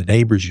trees that are in the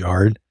neighbor's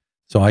yard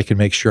so I can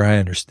make sure I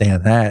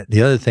understand that.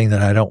 The other thing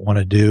that I don't want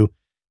to do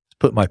is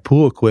put my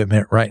pool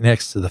equipment right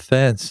next to the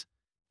fence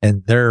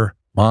and their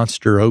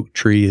monster oak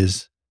tree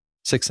is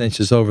 6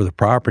 inches over the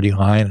property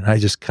line and I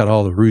just cut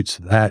all the roots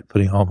of that,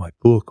 putting all my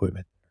pool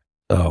equipment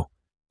there. So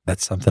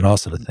that's something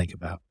also to think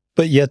about.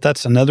 But yet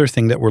that's another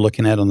thing that we're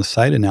looking at on the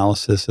site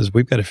analysis is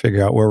we've got to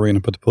figure out where we're going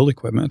to put the pool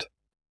equipment.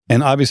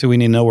 And obviously we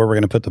need to know where we're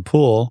going to put the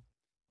pool.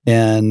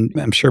 And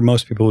I'm sure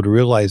most people would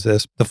realize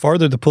this. The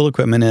farther the pool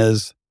equipment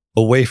is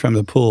away from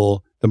the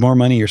pool, the more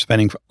money you're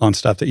spending on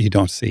stuff that you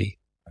don't see.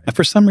 And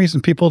for some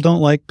reason, people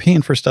don't like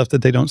paying for stuff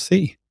that they don't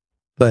see.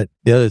 But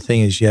the other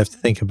thing is you have to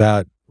think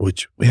about,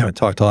 which we haven't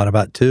talked a lot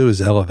about too,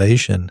 is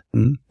elevation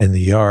in the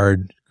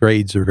yard.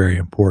 Grades are very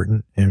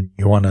important and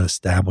you want to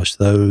establish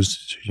those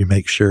so you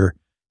make sure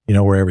you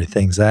know where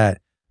everything's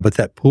at. But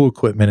that pool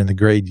equipment and the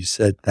grade you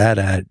set that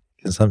at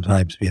can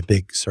sometimes be a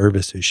big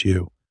service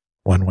issue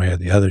one way or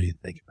the other you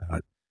think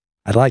about.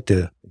 I'd like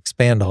to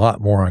expand a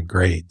lot more on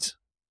grades.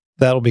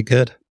 That'll be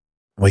good.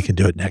 We can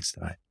do it next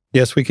time.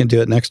 Yes, we can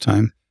do it next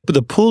time. But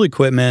the pool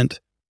equipment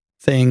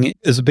thing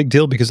is a big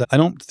deal because I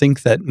don't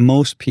think that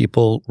most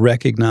people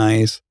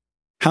recognize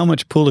how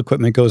much pool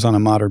equipment goes on a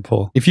modern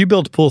pool. If you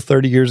built a pool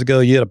 30 years ago,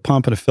 you had a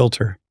pump and a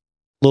filter,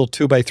 a little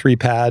 2x3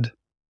 pad, a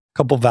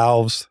couple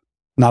valves,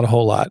 not a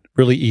whole lot,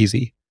 really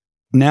easy.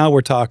 Now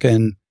we're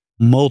talking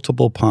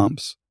multiple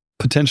pumps,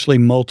 potentially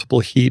multiple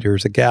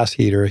heaters, a gas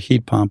heater, a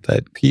heat pump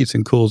that heats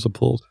and cools the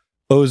pool,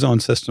 ozone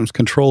systems,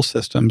 control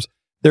systems.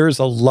 There is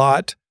a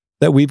lot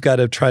that we've got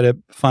to try to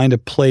find a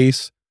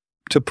place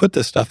to put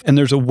this stuff. And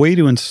there's a way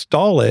to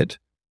install it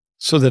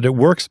so that it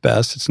works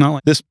best. It's not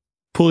like this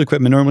pool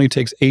equipment normally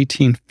takes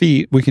 18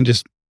 feet. We can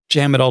just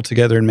jam it all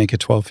together and make it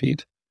 12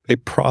 feet. A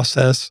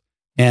process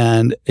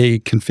and a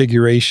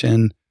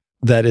configuration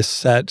that is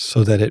set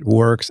so that it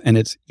works and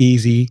it's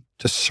easy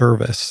to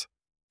service.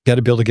 You got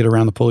to be able to get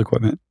around the pool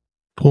equipment.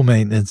 Pool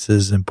maintenance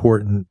is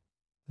important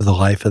for the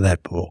life of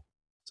that pool.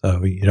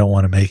 So you don't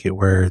want to make it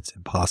where it's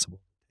impossible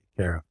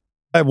to take care of.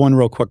 I have one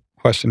real quick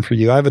question for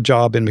you. I have a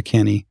job in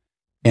McKinney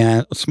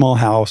and a small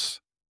house,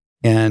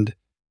 and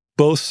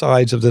both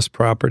sides of this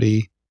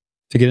property,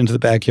 to get into the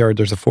backyard,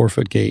 there's a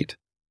 4-foot gate.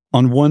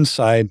 On one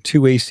side,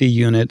 2 AC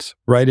units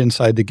right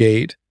inside the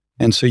gate.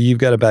 And so you've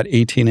got about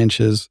 18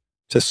 inches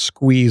to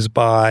squeeze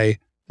by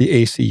the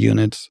AC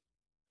units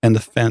and the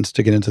fence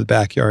to get into the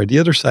backyard. The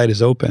other side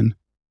is open.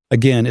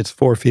 Again, it's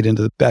 4 feet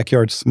into the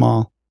backyard,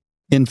 small.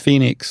 In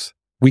Phoenix,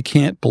 we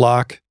can't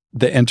block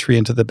the entry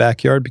into the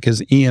backyard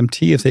because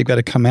EMT, if they've got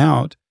to come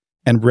out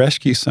and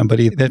rescue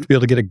somebody, they have to be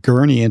able to get a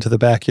gurney into the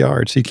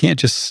backyard. So you can't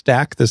just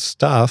stack this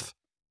stuff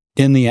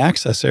in the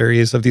access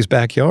areas of these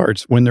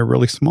backyards when they're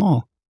really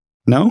small.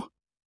 No?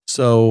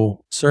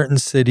 So certain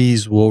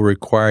cities will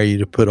require you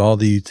to put all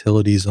the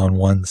utilities on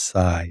one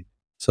side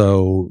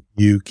so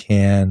you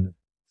can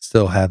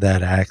still have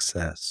that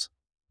access.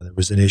 There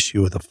was an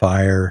issue with a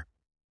fire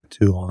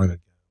too long ago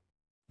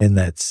in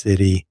that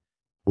city,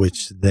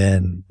 which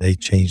then they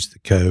changed the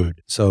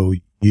code. So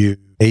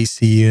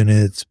AC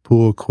units,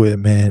 pool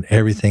equipment,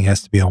 everything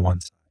has to be on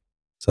one side.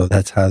 So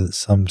that's how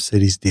some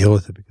cities deal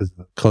with it because of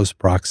the close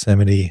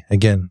proximity,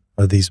 again,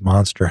 of these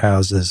monster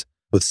houses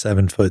with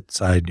 7-foot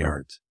side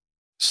yards.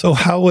 So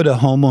how would a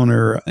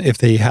homeowner, if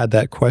they had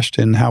that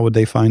question, how would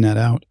they find that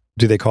out?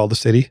 Do they call the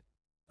city?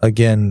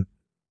 Again,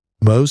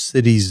 most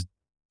cities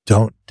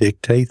don't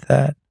dictate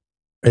that.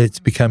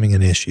 It's becoming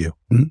an issue.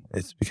 Mm-hmm.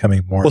 It's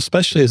becoming more. Well,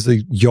 especially as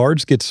the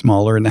yards get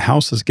smaller and the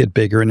houses get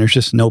bigger and there's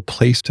just no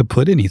place to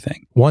put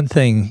anything. One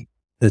thing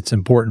that's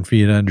important for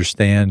you to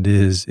understand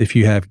is if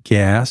you have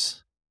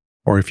gas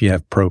or if you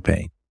have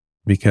propane,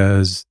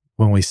 because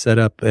when we set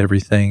up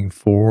everything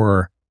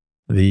for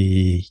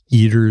the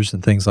heaters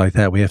and things like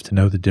that, we have to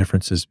know the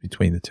differences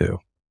between the two.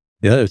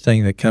 The other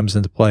thing that comes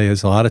into play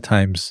is a lot of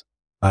times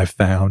I've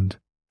found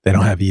they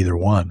don't have either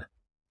one.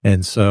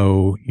 And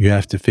so you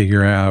have to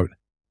figure out,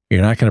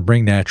 you're not going to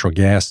bring natural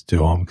gas to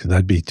them because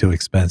that'd be too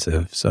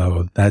expensive.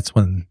 So that's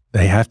when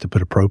they have to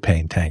put a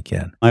propane tank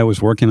in. I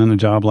was working on a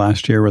job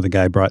last year where the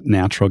guy brought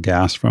natural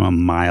gas from a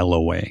mile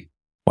away.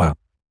 Wow.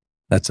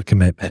 That's a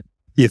commitment.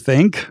 You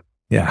think?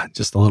 Yeah,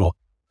 just a little.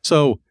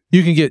 So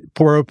you can get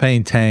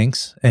propane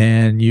tanks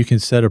and you can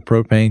set a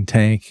propane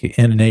tank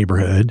in a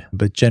neighborhood,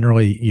 but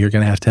generally you're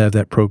going to have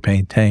that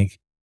propane tank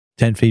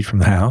 10 feet from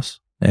the house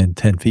and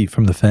 10 feet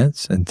from the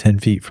fence and 10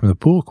 feet from the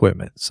pool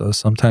equipment. So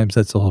sometimes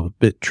that's a little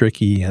bit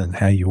tricky in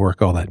how you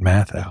work all that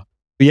math out.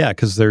 Yeah,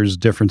 because there's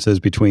differences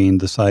between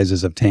the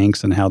sizes of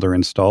tanks and how they're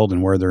installed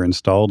and where they're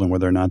installed and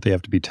whether or not they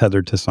have to be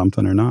tethered to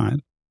something or not.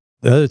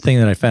 The other thing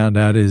that I found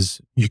out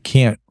is you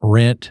can't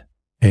rent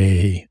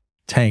a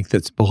tank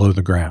that's below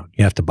the ground.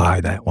 You have to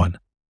buy that one.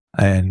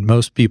 And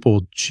most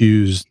people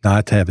choose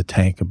not to have a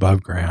tank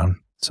above ground,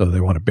 so they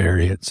want to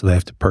bury it, so they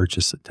have to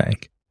purchase a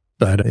tank.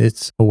 But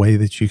it's a way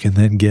that you can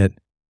then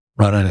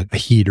run a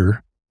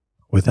heater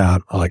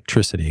without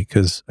electricity,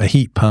 because a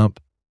heat pump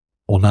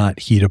will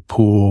not heat a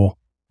pool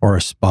or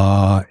a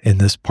spa in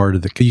this part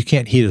of you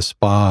can't heat a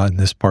spa in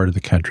this part of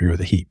the country with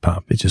a heat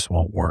pump. It just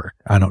won't work.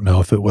 I don't know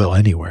if it will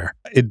anywhere.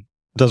 It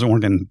doesn't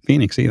work in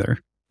Phoenix either.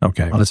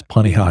 Okay. Well, it's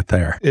plenty hot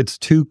there. It's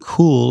too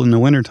cool in the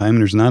wintertime.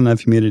 There's not enough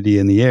humidity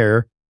in the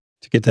air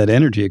to get that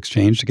energy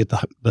exchange to get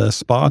the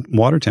spa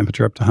water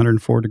temperature up to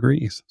 104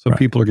 degrees. So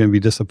people are going to be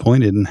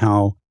disappointed in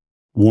how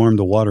warm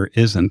the water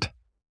isn't.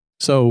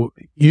 So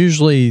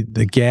usually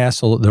the gas,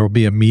 there will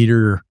be a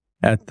meter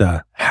at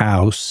the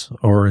house,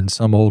 or in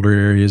some older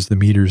areas, the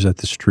meter's at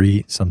the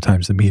street.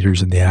 Sometimes the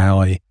meter's in the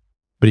alley.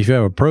 But if you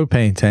have a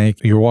propane tank,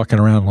 you're walking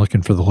around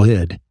looking for the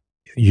lid.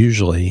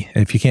 Usually,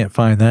 if you can't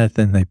find that,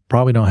 then they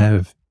probably don't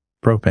have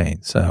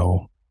propane.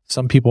 So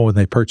some people, when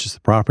they purchase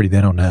the property,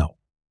 they don't know.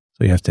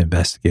 So you have to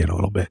investigate a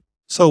little bit.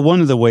 So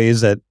one of the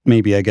ways that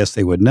maybe I guess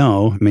they would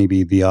know,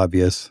 maybe the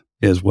obvious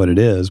is what it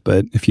is,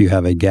 but if you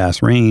have a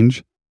gas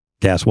range,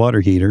 gas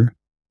water heater,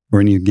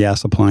 or any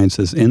gas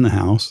appliances in the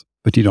house,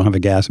 but you don't have a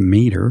gas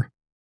meter,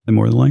 then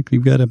more than likely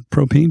you've got a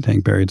propane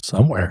tank buried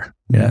somewhere.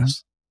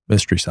 Yes.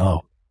 Mystery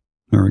solved.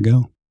 There we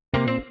go.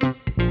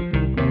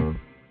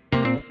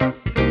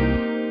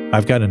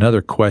 I've got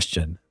another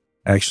question.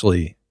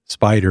 Actually,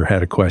 Spider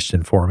had a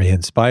question for me,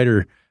 and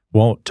Spider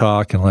won't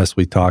talk unless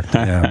we talk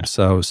to him.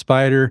 So,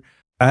 Spider,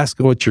 ask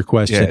what your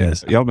question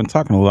is. Y'all been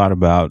talking a lot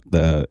about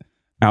the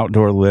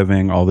outdoor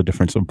living, all the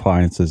different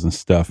appliances and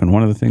stuff. And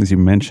one of the things you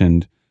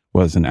mentioned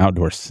was an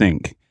outdoor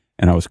sink.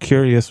 And I was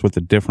curious what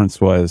the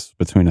difference was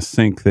between a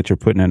sink that you're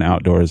putting in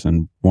outdoors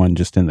and one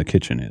just in the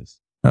kitchen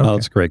is. Okay. Oh,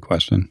 that's a great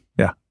question.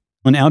 Yeah.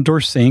 An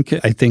outdoor sink,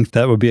 I think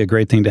that would be a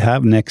great thing to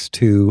have next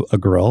to a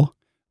grill.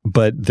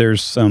 But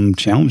there's some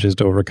challenges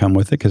to overcome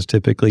with it because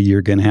typically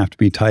you're going to have to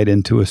be tied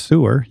into a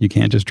sewer. You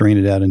can't just drain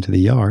it out into the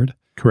yard.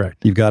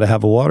 Correct. You've got to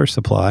have a water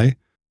supply.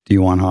 Do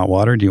you want hot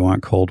water? Do you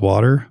want cold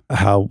water?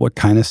 What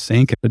kind of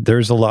sink?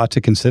 There's a lot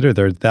to consider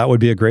there. That would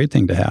be a great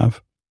thing to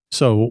have.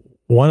 So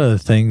one of the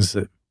things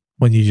that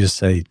when you just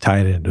say tie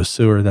it into a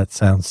sewer, that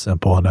sounds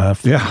simple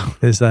enough. Yeah.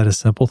 Is that a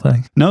simple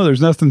thing? No,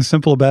 there's nothing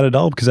simple about it at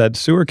all because that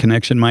sewer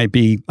connection might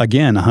be,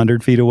 again,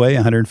 100 feet away,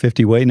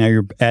 150 away. Now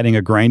you're adding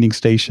a grinding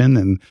station.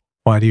 And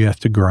why do you have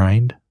to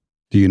grind?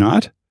 Do you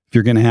not? If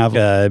you're going to have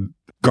a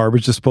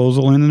garbage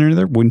disposal in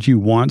there, wouldn't you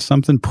want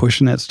something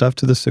pushing that stuff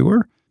to the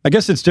sewer? I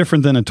guess it's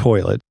different than a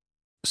toilet.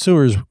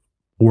 Sewers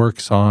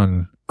works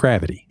on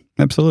gravity.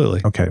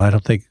 Absolutely. Okay. I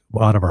don't think a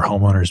lot of our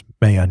homeowners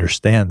may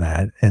understand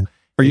that. And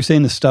are you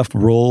saying the stuff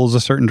rolls a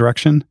certain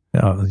direction?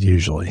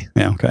 Usually.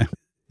 Yeah. Okay.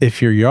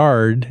 if your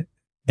yard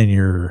and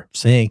your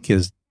sink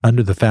is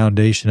under the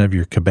foundation of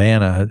your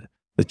cabana,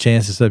 the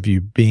chances of you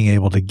being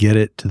able to get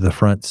it to the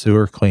front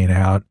sewer clean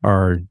out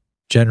are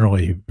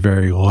generally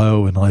very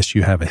low unless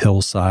you have a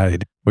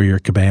hillside where your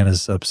cabana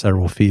is up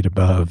several feet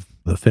above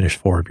the finished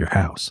floor of your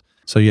house.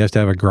 So you have to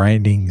have a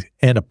grinding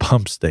and a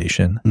pump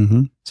station.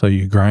 Mm-hmm. So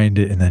you grind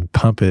it and then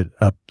pump it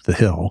up the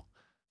hill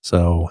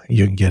so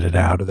you can get it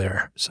out of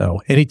there.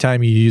 So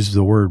anytime you use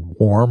the word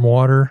warm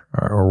water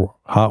or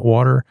hot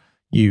water,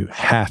 you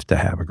have to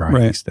have a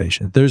grinding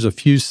station. There's a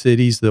few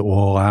cities that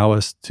will allow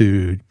us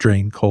to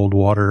drain cold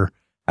water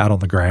out on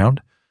the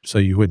ground. So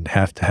you wouldn't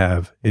have to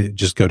have it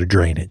just go to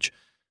drainage.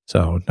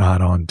 So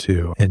not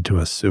into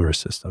a sewer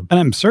system. And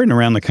I'm certain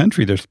around the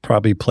country, there's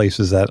probably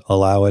places that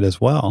allow it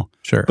as well.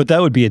 Sure. But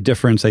that would be a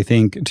difference, I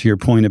think, to your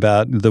point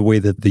about the way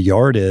that the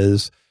yard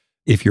is.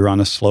 If you're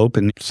on a slope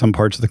in some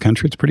parts of the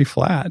country, it's pretty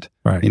flat.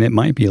 Right. And it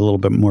might be a little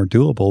bit more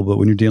doable, but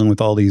when you're dealing with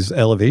all these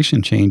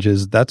elevation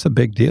changes, that's a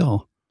big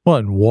deal. Well,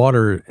 and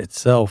water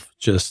itself,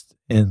 just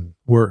in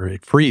where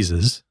it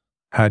freezes,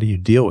 how do you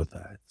deal with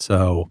that?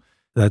 So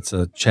that's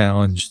a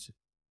challenge.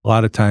 A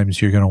lot of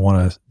times you're going to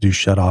want to do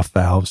shut-off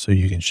valves so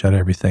you can shut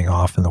everything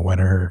off in the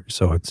winter.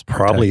 So it's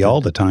Probably protected. all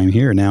the time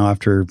here now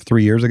after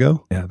 3 years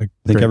ago. Yeah. I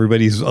think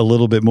everybody's a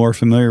little bit more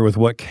familiar with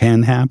what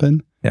can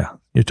happen. Yeah.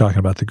 You're talking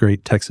about the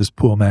Great Texas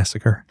Pool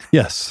Massacre.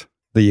 Yes.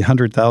 The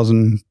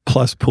 100,000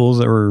 plus pools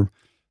that were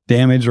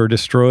damaged or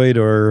destroyed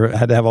or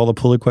had to have all the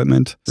pool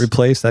equipment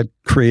replaced. That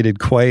created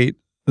quite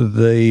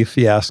the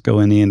fiasco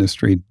in the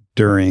industry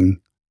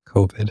during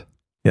COVID.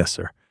 Yes,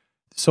 sir.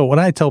 So what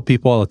I tell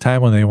people all the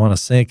time when they want a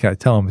sink, I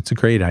tell them it's a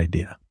great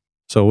idea.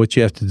 So what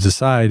you have to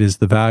decide is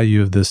the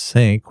value of this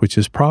sink, which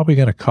is probably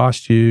going to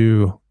cost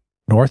you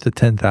north of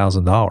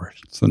 $10,000.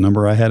 It's the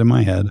number I had in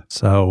my head.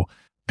 So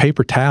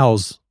paper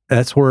towels,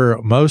 that's where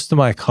most of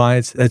my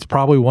clients, that's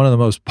probably one of the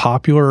most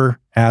popular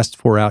asked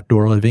for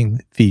outdoor living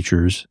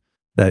features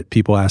that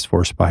people ask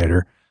for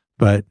Spyder.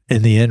 But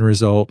in the end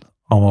result,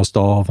 almost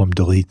all of them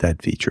delete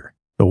that feature.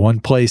 The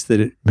one place that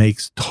it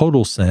makes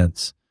total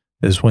sense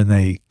is when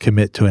they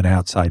commit to an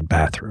outside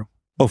bathroom.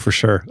 Oh, for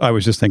sure. I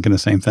was just thinking the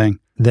same thing.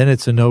 Then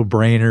it's a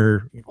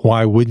no-brainer.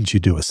 Why wouldn't you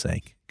do a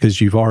sink?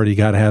 Because you've already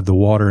got to have the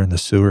water and the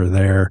sewer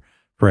there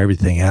for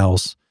everything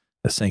else.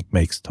 The sink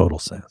makes total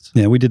sense.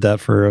 Yeah, we did that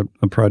for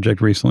a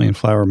project recently in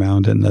Flower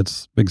Mound, and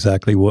that's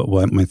exactly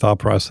what my thought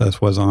process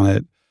was on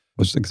it,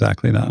 was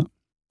exactly that.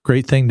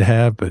 Great thing to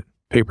have, but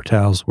paper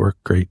towels work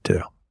great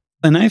too.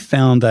 And I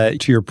found that,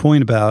 to your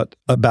point about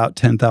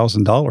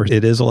 $10,000,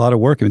 it is a lot of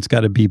work. It's got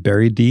to be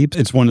buried deep.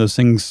 It's one of those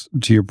things,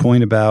 to your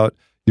point about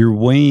you're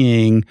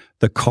weighing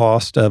the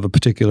cost of a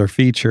particular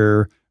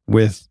feature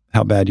with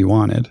how bad you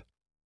want it.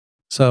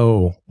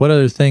 So what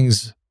other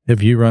things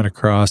have you run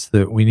across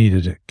that we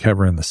needed to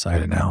cover in the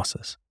site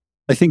analysis?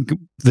 I think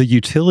the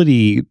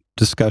utility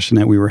discussion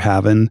that we were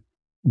having,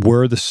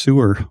 where are the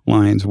sewer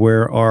lines?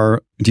 Do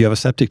you have a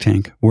septic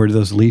tank? Where do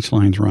those leach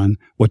lines run?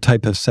 What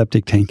type of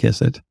septic tank is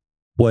it?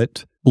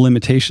 What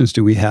limitations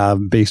do we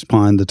have based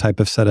upon the type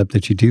of setup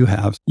that you do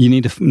have? You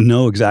need to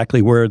know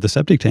exactly where the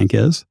septic tank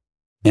is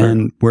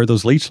and where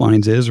those leach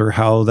lines is or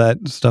how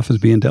that stuff is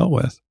being dealt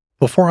with.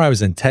 Before I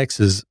was in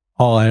Texas,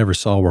 all I ever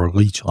saw were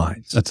leach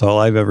lines. That's all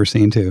I've ever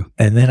seen too.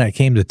 And then I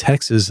came to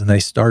Texas and they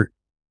start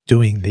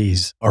doing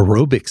these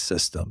aerobic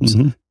systems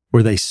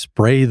where they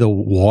spray the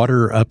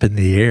water up in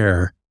the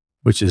air,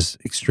 which is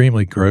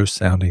extremely gross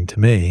sounding to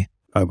me.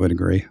 I would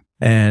agree.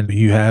 And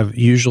you have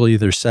usually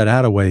they're set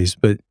out of ways,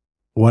 but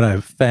what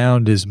I've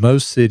found is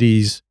most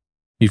cities,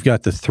 you've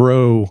got the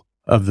throw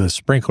of the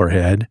sprinkler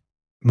head.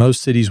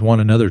 Most cities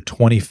want another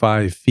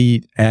 25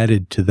 feet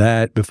added to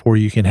that before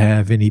you can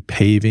have any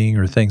paving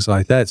or things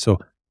like that. So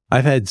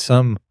I've had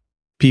some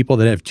people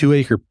that have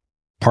 2-acre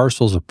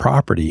parcels of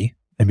property,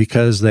 and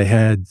because they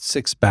had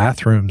 6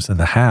 bathrooms in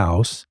the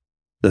house,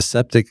 the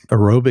septic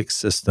aerobic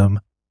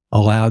system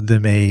allowed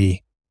them a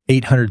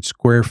 800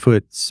 square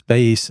foot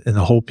space in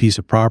the whole piece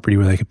of property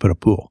where they could put a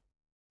pool.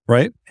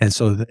 Right. And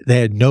so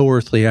they had no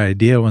earthly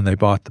idea when they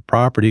bought the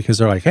property because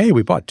they're like, hey,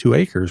 we bought 2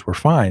 acres, we're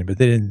fine. But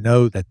they didn't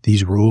know that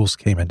these rules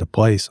came into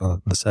place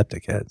on the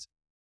septic heads.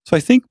 So I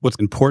think what's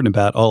important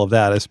about all of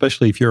that,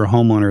 especially if you're a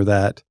homeowner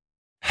that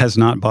has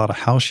not bought a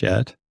house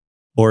yet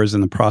or is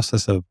in the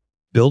process of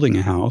building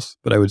a house,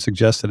 but I would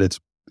suggest that it's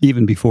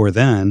even before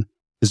then,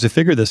 is to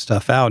figure this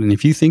stuff out. And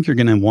if you think you're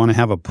going to want to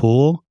have a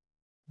pool,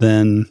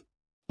 then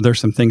there's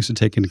some things to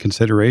take into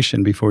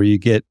consideration before you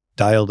get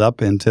dialed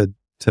up into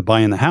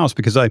buying the house.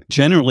 Because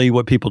generally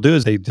what people do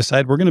is they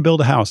decide we're going to build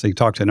a house. They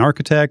talk to an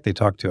architect, they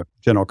talk to a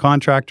general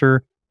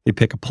contractor, they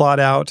pick a plot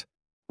out,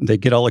 they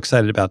get all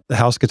excited about the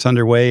house gets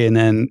underway, and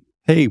then,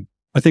 hey,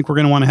 I think we're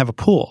going to want to have a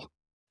pool.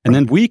 And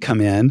then we come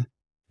in,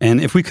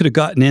 and if we could have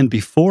gotten in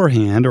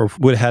beforehand or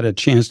would have had a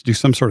chance to do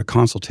some sort of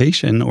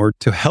consultation or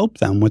to help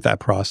them with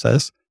that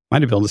process,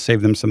 might have been able to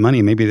save them some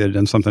money. Maybe they'd have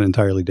done something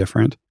entirely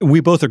different.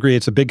 We both agree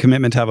it's a big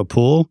commitment to have a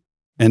pool.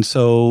 And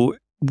so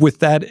with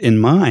that in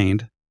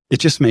mind, it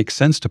just makes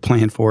sense to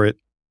plan for it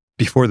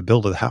before the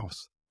build of the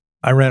house.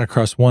 I ran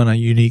across a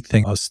unique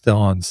thing still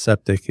on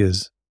septic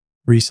is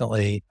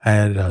recently I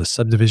had a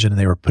subdivision and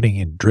they were putting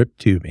in drip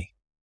tubing.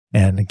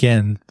 And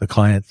again, the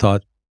client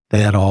thought they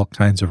had all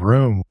kinds of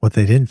room. What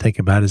they didn't think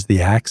about is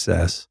the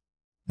access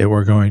that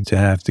we're going to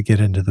have to get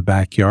into the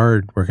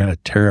backyard. We're going to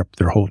tear up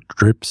their whole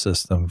drip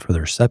system for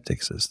their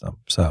septic system.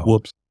 So,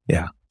 Whoops.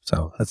 Yeah.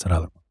 So that's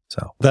another one.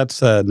 So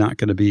that's not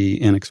going to be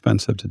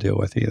inexpensive to deal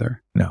with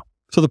either. No.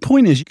 So the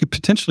point is you could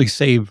potentially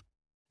save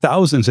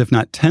thousands, if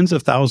not tens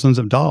of thousands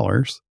of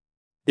dollars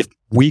if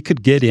we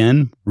could get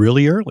in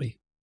really early.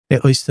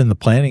 At least in the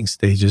planning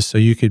stages, so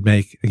you could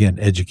make, again,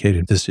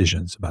 educated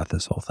decisions about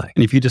this whole thing.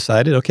 And if you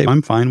decided, okay,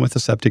 I'm fine with a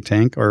septic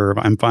tank or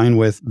I'm fine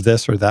with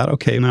this or that,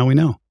 okay, now we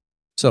know.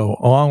 So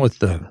along with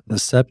the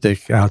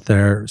septic out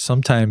there,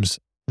 sometimes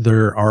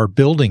there are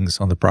buildings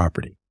on the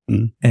property.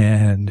 Mm-hmm.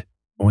 And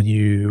when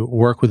you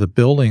work with a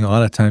building, a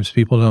lot of times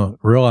people don't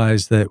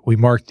realize that we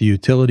mark the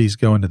utilities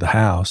go into the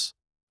house,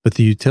 but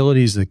the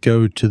utilities that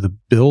go to the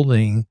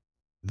building,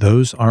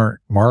 those aren't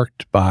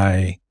marked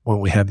by when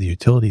we have the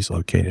utilities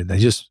located. They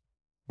just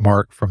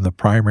mark from the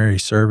primary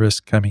service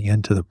coming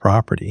into the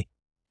property.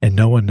 And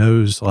no one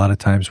knows a lot of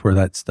times where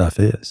that stuff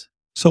is.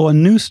 So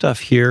on new stuff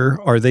here,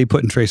 are they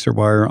putting tracer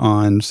wire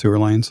on sewer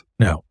lines?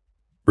 No.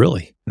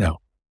 Really? No.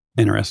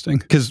 Interesting.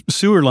 Because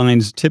sewer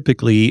lines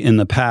typically in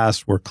the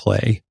past were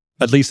clay.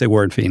 At least they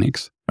were in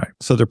Phoenix. Right.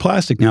 So they're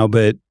plastic now,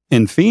 but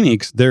in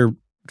Phoenix, they're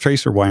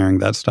tracer wiring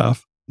that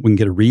stuff. We can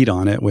get a read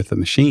on it with the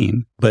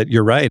machine. But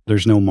you're right.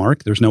 There's no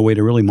mark. There's no way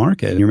to really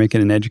mark it. You're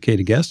making an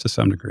educated guess to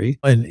some degree.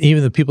 And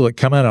even the people that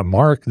come out of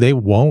mark, they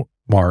won't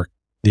mark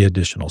the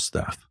additional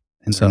stuff.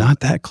 And so, they're not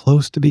that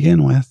close to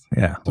begin with.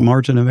 Yeah. The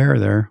margin of error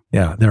there.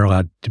 Yeah. They're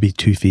allowed to be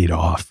 2 feet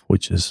off,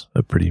 which is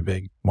a pretty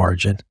big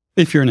margin.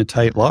 If you're in a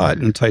tight lot,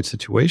 in a tight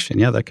situation,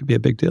 yeah, that could be a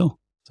big deal.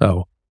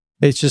 So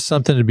it's just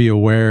something to be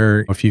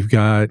aware. If you've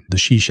got the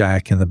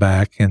she-shack in the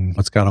back and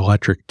it's got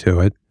electric to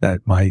it,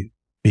 that might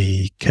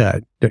be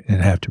cut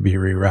and have to be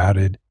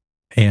rerouted,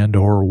 and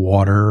or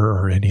water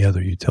or any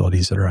other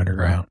utilities that are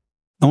underground.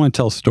 I want to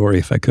tell a story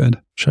if I could.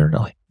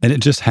 Certainly. And it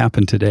just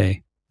happened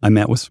today. I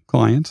met with some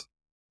clients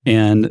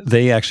and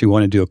they actually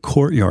want to do a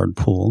courtyard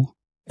pool.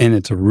 And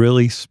it's a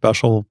really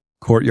special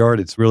courtyard.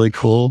 It's really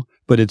cool,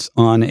 but it's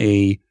on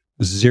a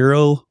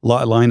 0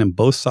 lot line on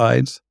both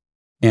sides.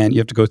 And you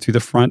have to go through the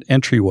front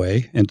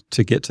entryway and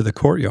to get to the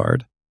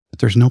courtyard. But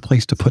there's no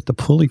place to put the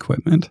pool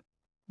equipment.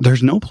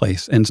 There's no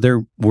place. And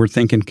we're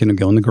thinking, can it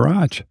go in the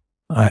garage?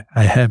 I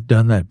have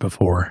done that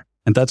before.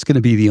 And that's going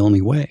to be the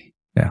only way.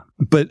 Yeah.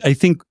 But I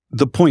think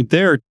the point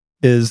there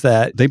is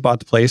that they bought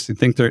the place. They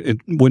think it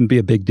wouldn't be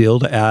a big deal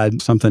to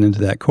add something into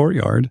that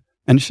courtyard.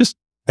 And it's just,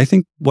 I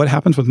think what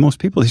happens with most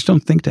people, they just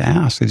don't think to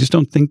ask. They just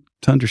don't think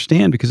to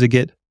understand because they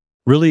get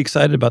really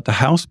excited about the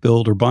house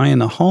build or buying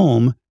the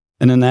home.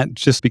 And then that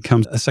just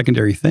becomes a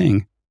secondary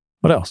thing.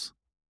 What else?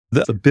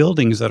 The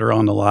buildings that are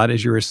on the lot,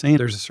 as you were saying,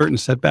 there's a certain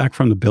setback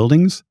from the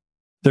buildings.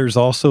 There's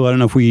also, I don't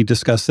know if we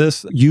discussed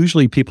this,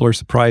 usually people are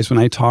surprised when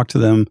I talk to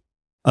them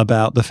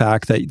about the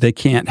fact that they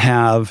can't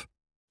have,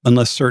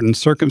 unless certain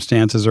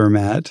circumstances are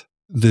met,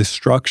 the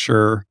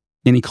structure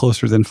any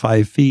closer than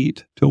 5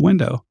 feet to a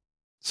window.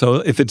 So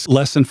if it's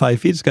less than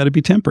 5 feet, it's got to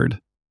be tempered.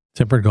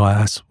 Tempered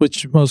glass,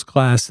 which most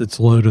glass that's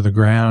low to the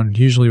ground,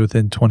 usually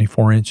within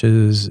 24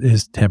 inches,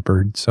 is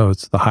tempered. So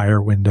it's the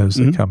higher windows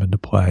that come into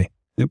play.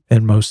 Yep.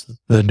 And most of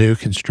the new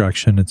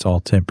construction, it's all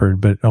tempered,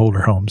 but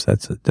older homes,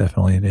 that's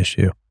definitely an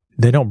issue.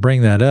 They don't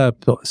bring that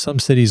up. Some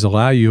cities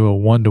allow you a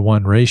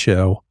 1-to-1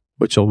 ratio,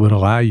 which would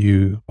allow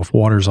you, if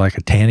water's like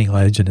a tanning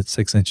ledge and it's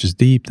 6 inches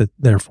deep, that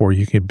therefore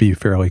you can be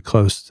fairly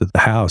close to the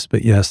house.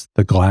 But yes,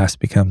 the glass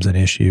becomes an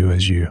issue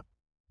as you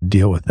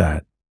deal with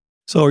that.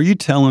 So are you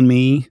telling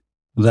me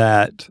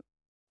that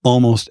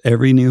almost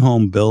every new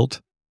home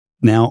built,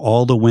 now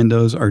all the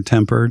windows are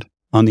tempered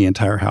on the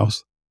entire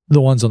house? The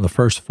ones on the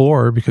first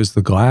floor, because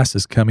the glass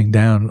is coming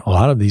down. A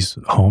lot of these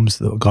homes,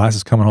 the glass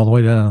is coming all the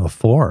way down to the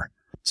floor.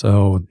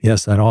 So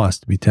yes, that all has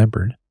to be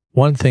tempered.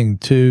 One thing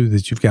too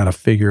that you've got to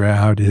figure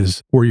out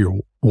is where your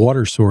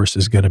water source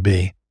is going to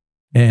be.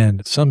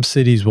 And some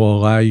cities will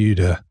allow you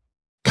to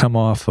come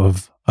off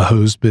of a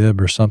hose bib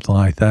or something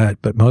like that,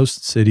 but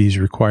most cities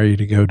require you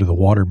to go to the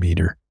water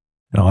meter.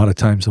 And a lot of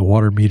times the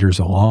water meter is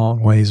a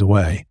long ways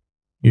away,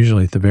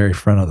 usually at the very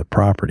front of the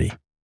property.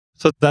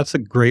 So that's a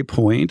great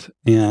point.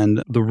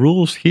 And the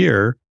rules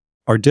here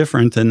are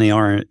different than they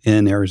are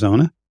in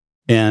Arizona.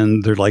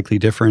 And they're likely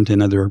different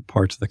in other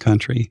parts of the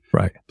country.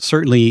 Right.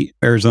 Certainly,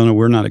 Arizona,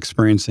 we're not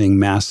experiencing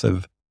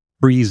massive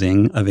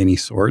freezing of any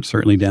sort,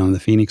 certainly down in the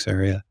Phoenix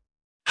area.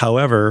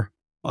 However,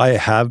 I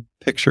have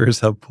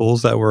pictures of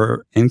pools that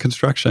were in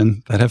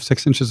construction that have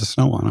 6 inches of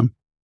snow on them.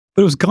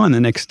 But it was gone the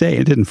next day.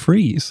 It didn't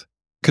freeze.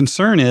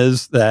 Concern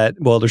is that,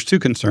 well, there's two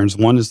concerns.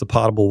 One is the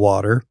potable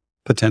water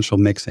potential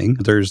mixing.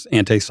 There's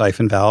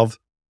anti-siphon valve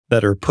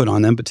that are put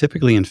on them. But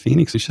typically in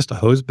Phoenix, it's just a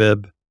hose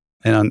bib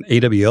and on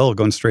AWL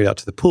going straight out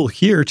to the pool.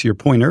 Here, to your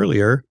point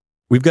earlier,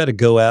 we've got to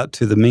go out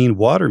to the main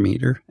water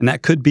meter, and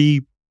that could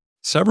be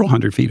several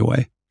hundred feet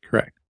away.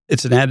 Correct.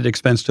 It's an added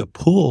expense to a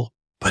pool,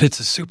 but it's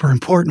a super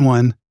important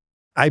one.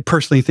 I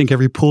personally think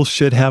every pool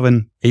should have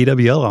an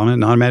AWL on it,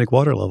 an automatic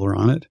water leveler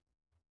on it.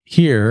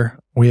 here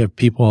we have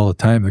people all the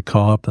time that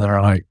call up and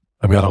they're like,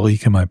 I've got a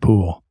leak in my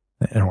pool.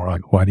 And we're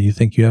like, why do you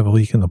think you have a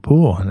leak in the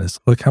pool? And it's,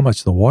 look how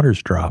much the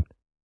water's dropped.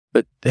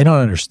 But they don't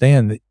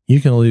understand that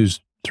you can lose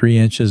 3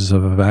 inches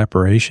of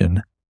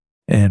evaporation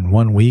in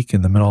 1 week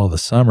in the middle of the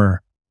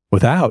summer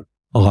without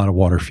a lot of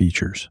water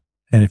features.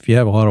 And if you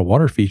have a lot of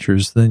water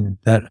features, then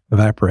that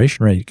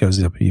evaporation rate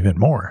goes up even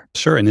more.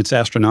 Sure. And it's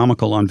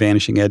astronomical on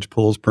vanishing edge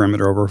pools,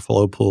 perimeter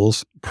overflow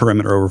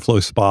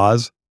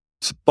spas,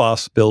 spa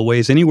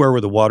spillways. Anywhere where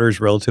the water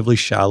is relatively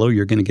shallow,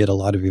 you're going to get a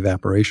lot of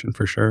evaporation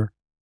for sure.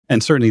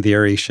 And certainly the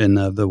aeration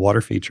of the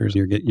water features,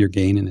 you're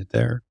gaining it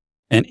there.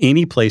 And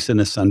any place in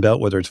the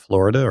Sunbelt, whether it's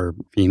Florida or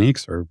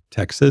Phoenix or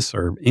Texas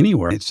or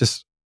anywhere, it's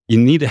just, you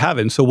need to have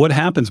it. And so what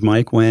happens,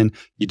 Mike, when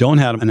you don't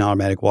have an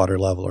automatic water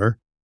leveler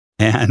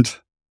and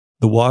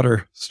the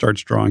water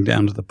starts drawing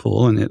down to the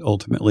pool and it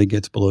ultimately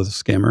gets below the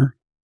skimmer?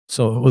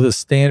 So with a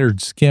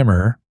standard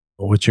skimmer,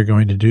 what you're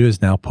going to do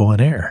is now pull in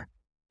air.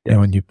 And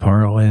when you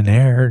pull in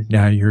air,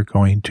 now you're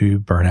going to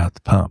burn out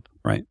the pump.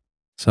 Right.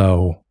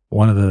 So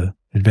one of the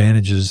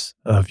advantages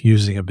of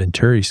using a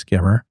Venturi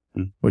skimmer,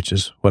 which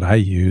is what I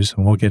use,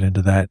 and we'll get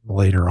into that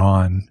later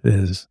on,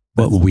 is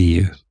what we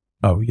use.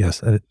 Oh, yes,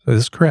 that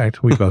is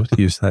correct. We both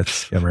use that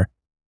skimmer.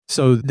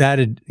 So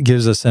that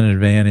gives us an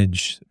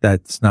advantage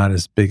that's not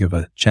as big of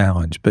a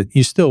challenge, but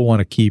you still want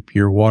to keep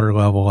your water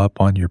level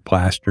up on your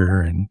plaster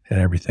and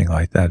everything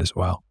like that as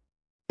well.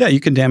 Yeah, you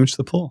can damage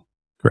the pool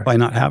Correct. By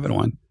not having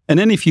one. And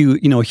then if you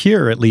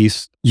here at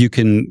least, you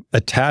can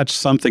attach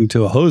something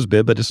to a hose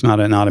bib, but it's not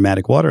an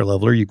automatic water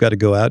leveler. You've got to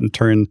go out and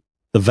turn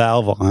the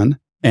valve on,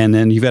 and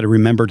then you've got to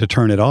remember to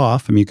turn it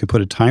off. I mean, you could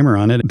put a timer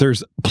on it.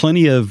 There's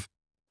plenty of,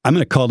 I'm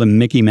going to call them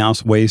Mickey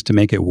Mouse ways to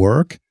make it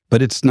work,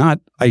 but it's not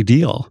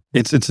ideal.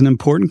 It's an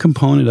important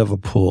component of a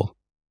pool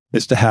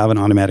is to have an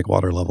automatic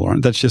water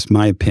leveler. That's just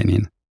my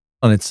opinion.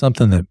 And it's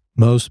something that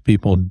most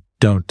people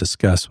don't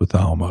discuss with the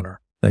homeowner.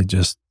 They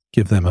just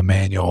give them a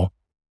manual,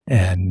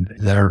 and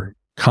their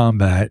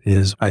combat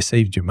is, I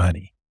saved you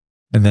money.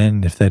 And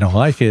then if they don't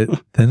like it,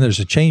 then there's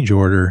a change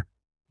order,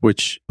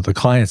 which the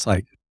client's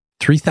like,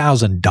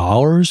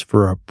 $3,000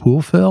 for a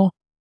pool fill?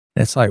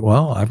 And it's like,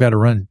 well, I've got to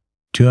run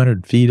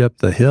 200 feet up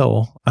the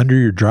hill under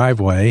your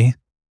driveway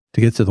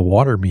to get to the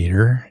water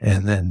meter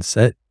and then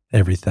set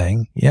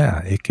everything.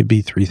 Yeah, it could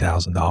be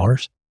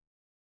 $3,000.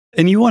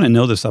 And you want to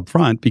know this up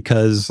front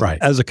because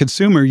as a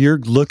consumer, you're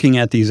looking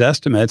at these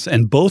estimates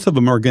and both of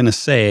them are going to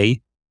say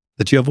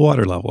that you have a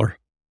water leveler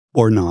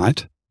or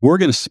not. We're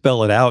going to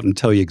spell it out and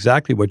tell you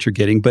exactly what you're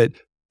getting. But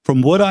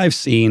from what I've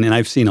seen, and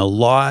I've seen a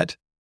lot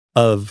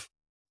of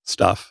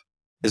stuff,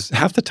 is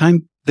half the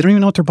time they don't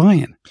even know what they're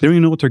buying. They don't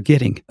even know what they're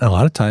getting. A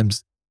lot of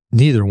times,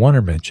 neither one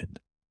are mentioned.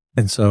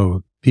 And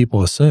so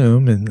people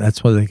assume, and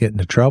that's why they get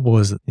into trouble,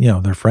 is that,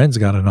 their friend's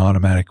got an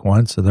automatic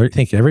one, so they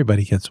think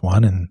everybody gets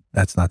one, and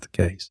that's not the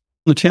case.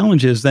 The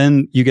challenge is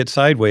then you get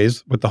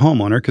sideways with the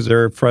homeowner because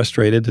they're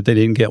frustrated that they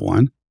didn't get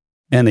one.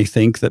 And they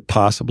think that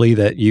possibly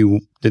that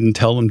you didn't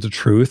tell them the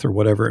truth or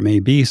whatever it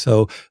may be.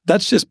 So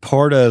that's just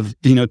part of,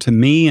 to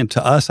me and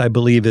to us, I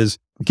believe, is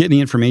getting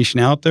the information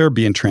out there,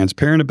 being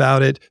transparent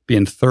about it,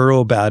 being thorough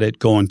about it,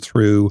 going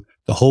through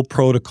the whole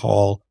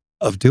protocol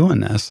of doing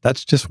this.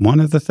 That's just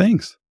one of the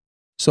things.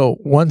 So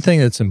one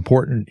thing that's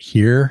important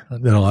here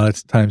that a lot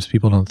of times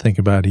people don't think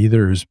about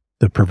either is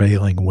the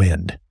prevailing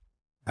wind.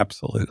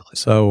 Absolutely.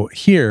 So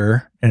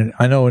here, and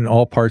I know in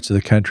all parts of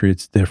the country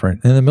it's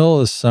different. In the middle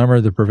of the summer,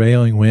 the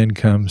prevailing wind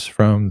comes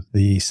from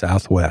the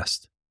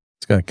southwest.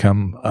 It's going to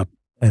come up.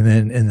 And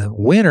then in the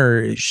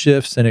winter, it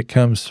shifts and it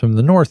comes from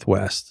the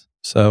northwest.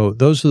 So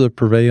those are the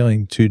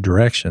prevailing two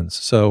directions.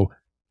 So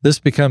this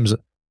becomes,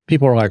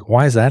 people are like,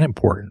 why is that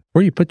important?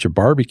 Where you put your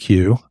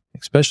barbecue,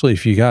 especially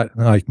if you got,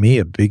 like me,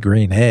 a big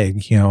green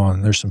egg,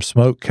 and there's some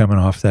smoke coming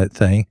off that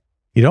thing,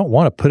 you don't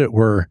want to put it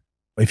where,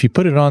 if you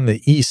put it on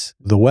the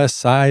west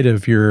side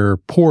of your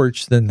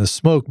porch, then the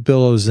smoke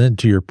billows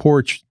into your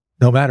porch,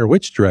 no matter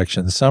which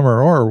direction,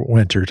 summer or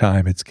winter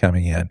time it's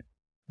coming in.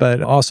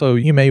 But also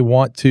you may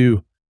want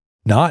to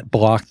not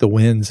block the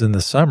winds in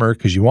the summer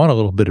because you want a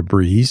little bit of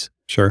breeze.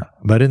 Sure.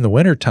 But in the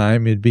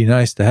wintertime, it'd be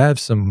nice to have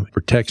some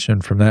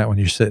protection from that when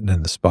you're sitting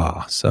in the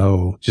spa.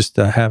 So just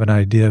to have an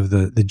idea of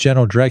the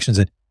general directions.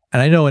 And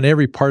I know in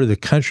every part of the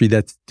country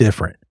that's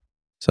different.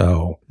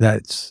 So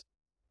that's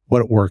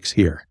what works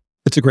here.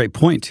 It's a great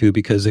point, too,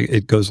 because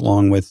it goes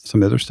along with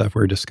some other stuff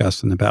we were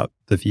discussing about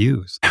the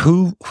views.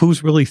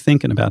 Who's really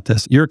thinking about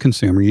this? You're a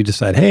consumer. You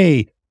decide,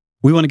 hey,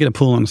 we want to get a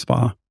pool and a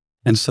spa.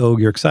 And so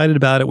you're excited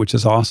about it, which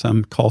is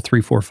awesome. Call 3,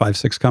 4, 5,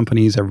 6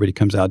 companies. Everybody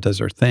comes out, does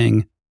their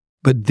thing.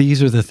 But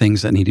these are the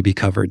things that need to be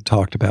covered,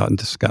 talked about, and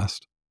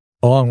discussed.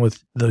 Along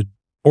with the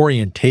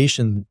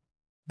orientation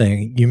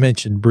thing, you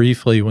mentioned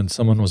briefly when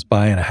someone was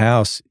buying a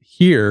house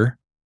here,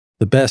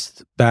 the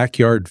best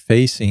backyard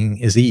facing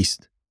is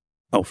east.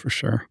 Oh, for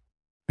sure.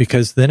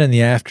 Because then in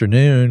the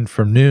afternoon,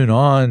 from noon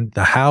on,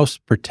 the house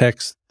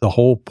protects the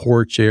whole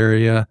porch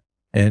area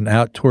and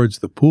out towards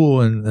the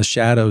pool, and the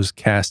shadow's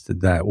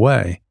casted that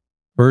way.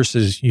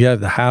 Versus you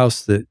have the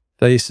house that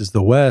faces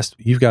the west,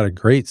 you've got a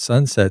great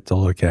sunset to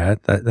look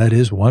at. That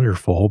is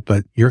wonderful,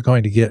 but you're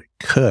going to get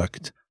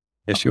cooked.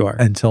 Yes, you are.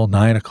 Until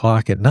 9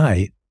 o'clock at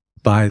night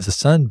by the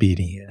sun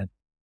beating in.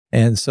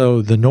 And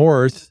so the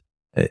north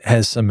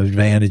has some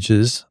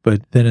advantages,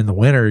 but then in the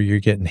winter, you're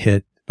getting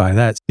hit by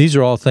that. These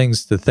are all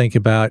things to think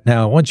about.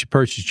 Now, once you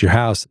purchase your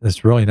house,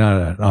 it's really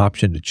not an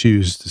option to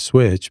choose to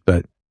switch.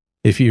 But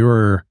if you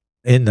were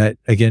in that,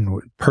 again,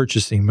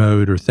 purchasing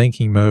mode or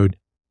thinking mode,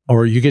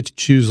 or you get to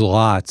choose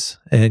lots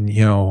and,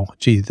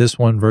 this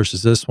one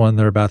versus this one,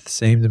 they're about the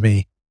same to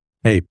me.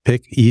 Hey,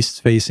 pick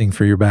east facing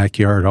for your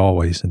backyard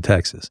always in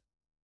Texas.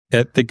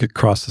 I think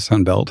across the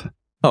Sun Belt.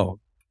 Oh,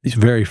 it's a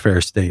very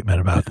fair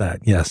statement about that.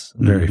 Yes,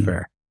 very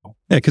fair.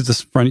 Yeah, because the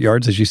front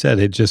yards, as you said,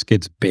 it just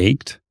gets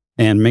baked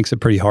and makes it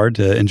pretty hard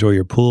to enjoy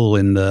your pool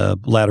in the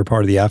latter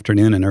part of the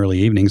afternoon and early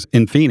evenings.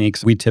 In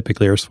Phoenix, we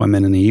typically are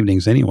swimming in the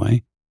evenings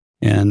anyway.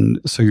 And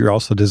so you're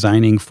also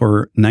designing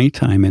for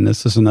nighttime. And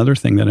this is another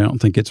thing that I don't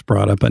think gets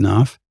brought up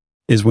enough,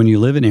 is when you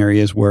live in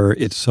areas where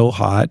it's so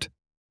hot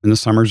and the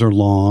summers are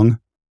long,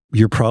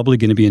 you're probably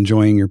going to be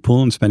enjoying your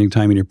pool and spending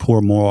time in your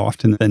pool more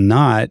often than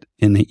not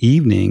in the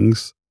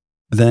evenings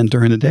than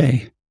during the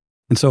day.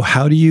 And so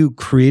how do you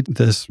create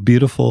this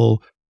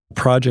beautiful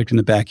project in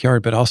the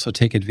backyard, but also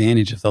take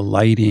advantage of the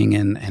lighting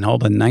and all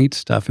the night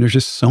stuff? And there's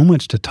just so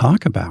much to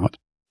talk about.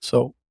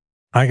 So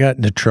I got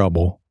into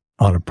trouble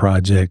on a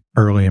project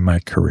early in my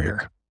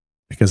career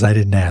because I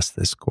didn't ask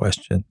this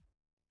question.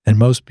 And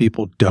most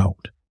people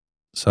don't.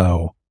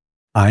 So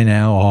I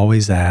now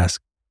always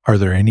ask, are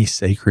there any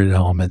sacred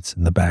elements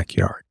in the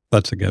backyard?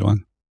 That's a good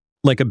one.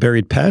 Like a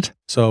buried pet?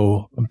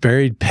 So a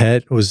buried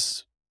pet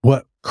was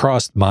what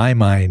crossed my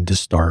mind to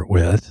start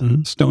with.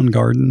 Mm-hmm. Stone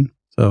garden.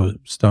 So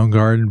stone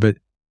garden, but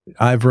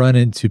I've run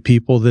into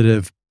people that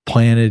have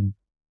planted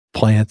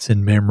plants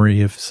in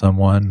memory of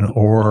someone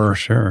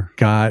or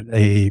got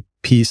a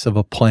piece of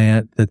a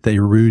plant that they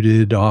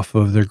rooted off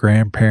of their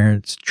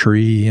grandparents'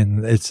 tree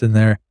and it's in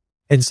there.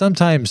 And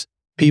sometimes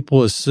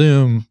people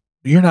assume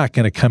you're not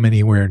going to come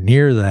anywhere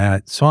near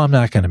that, so I'm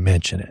not going to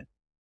mention it.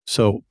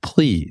 So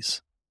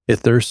please,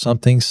 if there's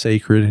something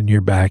sacred in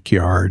your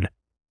backyard,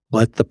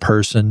 let the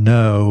person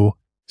know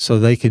so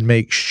they can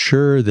make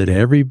sure that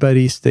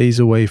everybody stays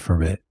away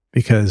from it.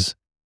 Because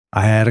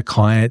I had a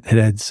client that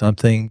had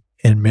something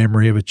in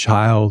memory of a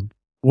child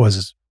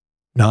was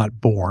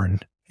not born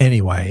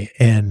anyway,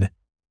 and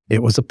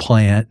it was a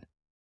plant,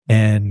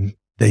 and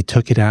they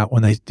took it out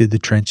when they did the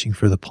trenching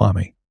for the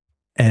plumbing.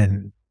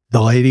 And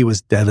the lady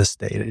was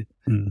devastated.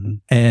 Mm-hmm.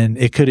 And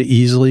it could have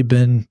easily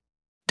been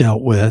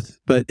dealt with,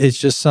 but it's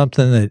just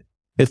something that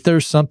if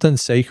there's something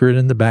sacred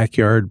in the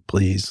backyard,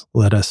 please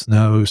let us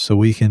know so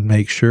we can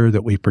make sure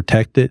that we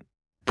protect it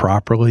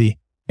properly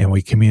and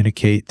we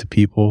communicate to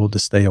people to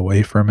stay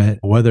away from it.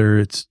 Whether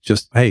it's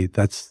just, hey,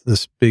 that's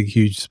this big,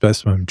 huge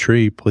specimen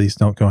tree, please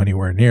don't go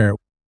anywhere near it.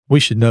 We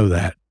should know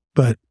that,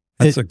 but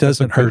it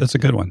doesn't hurt. That's a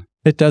good one.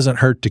 It doesn't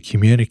hurt to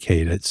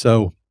communicate it.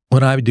 So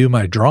when I do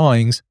my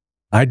drawings,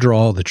 I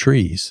draw the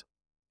trees.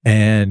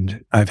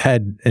 And I've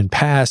had in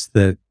past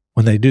that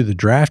when they do the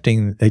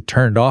drafting, they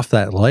turned off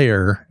that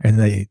layer and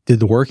they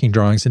did the working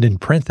drawings and didn't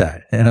print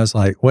that. And I was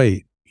like,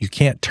 wait, you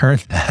can't turn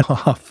that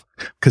off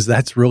because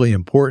that's really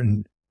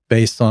important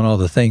based on all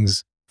the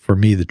things for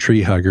me, the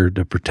tree hugger,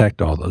 to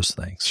protect all those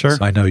things. Sure.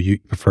 So I know you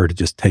prefer to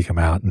just take them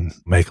out and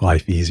make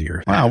life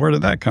easier. Wow, where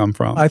did that come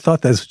from? I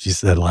thought that's what you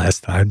said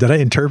last time. Did I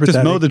interpret that?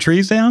 Just mow the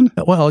trees down?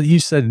 Well, you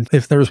said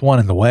if there's one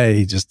in the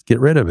way, just get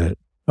rid of it.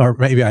 Or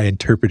maybe I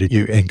interpreted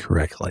you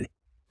incorrectly.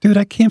 Dude,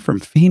 I came from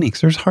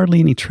Phoenix. There's hardly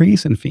any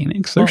trees in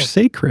Phoenix. They're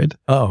sacred.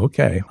 Oh,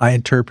 okay. I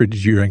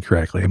interpreted you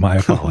incorrectly. My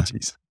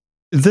apologies.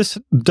 This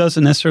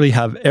doesn't necessarily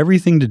have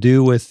everything to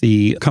do with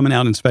the coming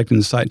out, inspecting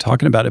the site,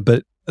 talking about it,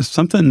 but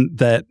something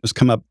that has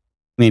come up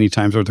many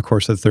times over the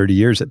course of 30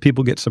 years that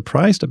people get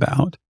surprised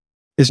about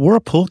is we're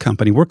a pool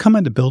company. We're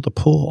coming to build a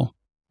pool.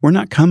 We're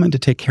not coming to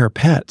take care of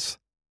pets.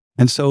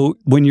 And so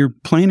when you're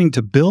planning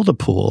to build a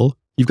pool,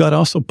 you've got to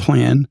also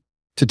plan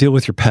to deal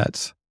with your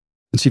pets.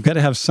 And so you've got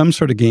to have some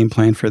sort of game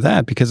plan for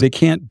that because they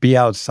can't be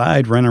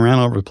outside running around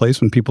all over the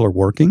place when people are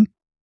working.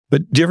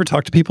 But do you ever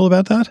talk to people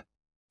about that?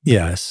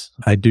 Yes,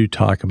 I do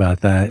talk about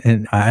that.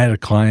 And I had a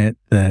client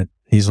that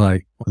he's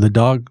like, the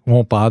dog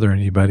won't bother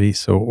anybody,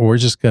 so we're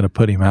just going to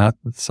put him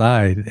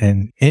outside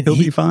and he'll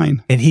be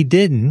fine. And he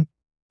didn't,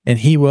 and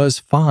he was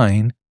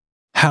fine.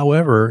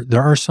 However,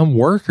 there are some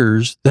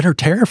workers that are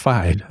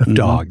terrified of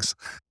dogs.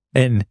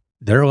 And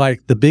they're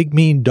like the big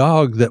mean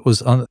dog that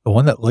was on the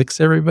one that licks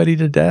everybody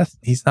to death.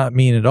 He's not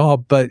mean at all,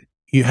 but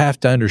you have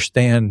to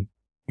understand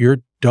your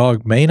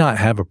dog may not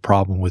have a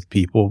problem with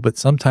people, but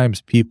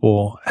sometimes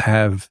people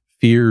have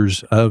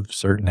fears of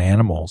certain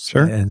animals.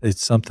 Sure. And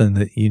it's something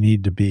that you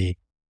need to be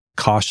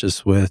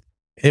cautious with.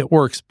 It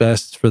works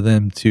best for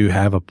them to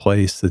have a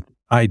place that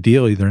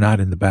ideally they're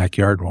not in the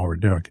backyard while we're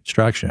doing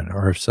construction,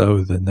 or if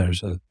so, then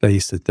there's a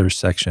space that they're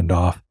sectioned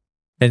off.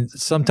 And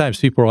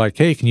sometimes people are like,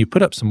 hey, can you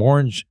put up some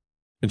orange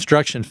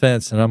construction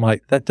fence? And I'm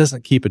like, that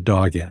doesn't keep a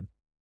dog in.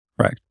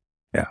 Right.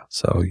 Yeah.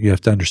 So you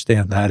have to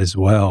understand that as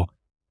well.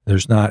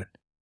 There's not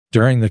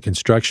during the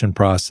construction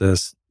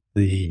process,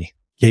 the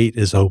gate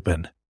is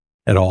open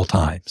at all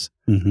times,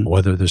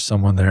 whether there's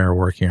someone there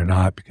working or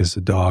not, because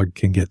the dog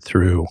can get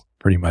through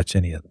pretty much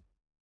any of them.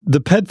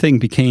 The pet thing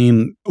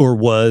became, or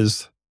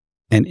was,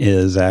 and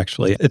is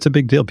actually, it's a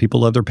big deal.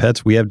 People love their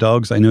pets. We have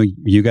dogs. I know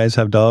you guys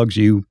have dogs.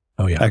 You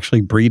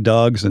actually breed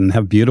dogs and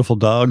have beautiful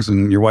dogs.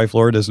 And your wife,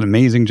 Laura, does an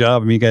amazing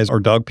job. I mean, you guys are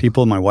dog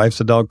people. My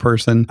wife's a dog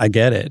person. I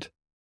get it.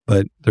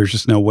 But there's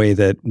just no way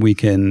that we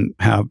can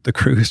have the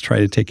crews try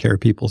to take care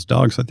of people's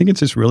dogs. So I think it's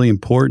just really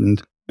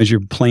important as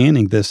you're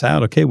planning this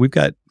out. Okay, we've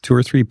got 2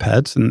 or 3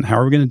 pets, and how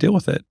are we going to deal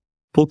with it?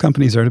 Pool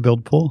companies are to build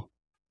a pool.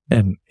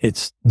 And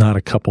it's not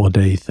a couple of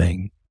day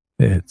thing.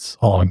 It's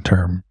long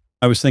term.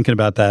 I was thinking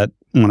about that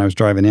when I was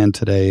driving in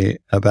today,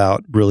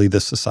 about really the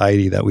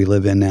society that we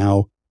live in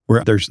now,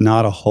 where there's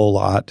not a whole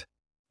lot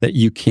that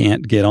you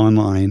can't get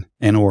online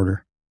and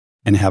order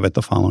and have it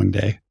the following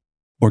day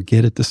or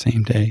get it the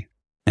same day.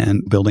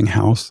 And building a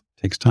house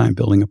takes time.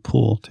 Building a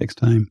pool takes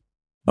time.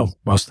 Oh,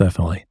 most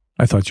definitely.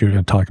 I thought you were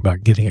going to talk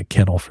about getting a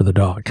kennel for the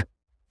dog.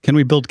 Can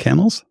we build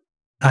kennels?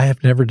 I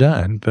have never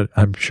done, but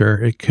I'm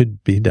sure it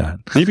could be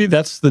done. Maybe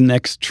that's the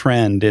next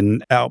trend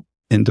out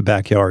into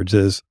backyards,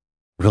 is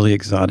really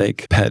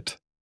exotic pet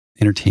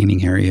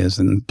entertaining areas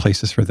and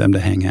places for them to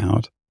hang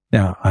out.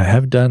 Now, I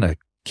have done a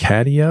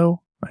catio.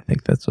 I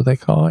think that's what they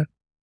call it.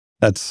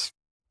 That's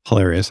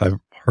hilarious. I've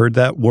heard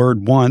that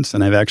word once,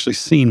 and I've actually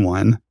seen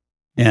one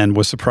and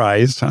was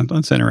surprised.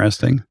 That's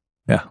interesting.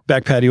 Yeah.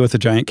 Back patio with a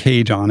giant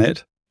cage on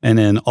it, and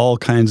then all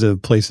kinds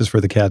of places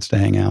for the cats to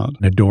hang out.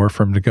 And a door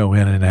for them to go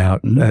in and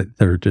out at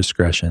their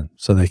discretion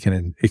so they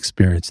can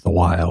experience the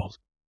wild.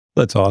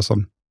 That's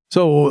awesome.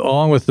 So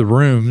along with the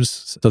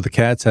rooms, so the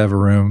cats have a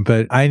room,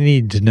 but I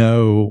need to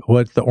know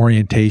what the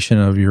orientation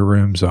of your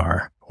rooms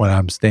are when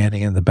I'm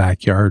standing in the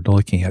backyard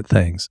looking at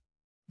things.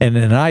 And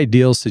in an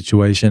ideal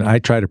situation, I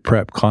try to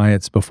prep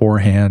clients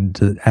beforehand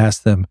to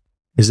ask them,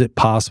 is it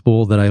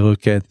possible that I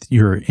look at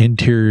your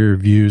interior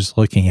views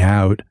looking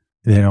out?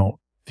 They don't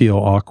feel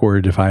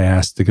awkward if I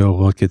ask to go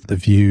look at the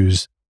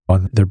views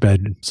on their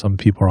bed. Some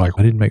people are like,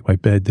 I didn't make my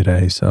bed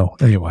today. So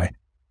anyway,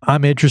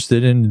 I'm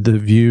interested in the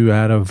view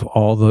out of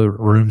all the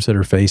rooms that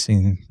are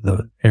facing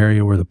the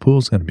area where the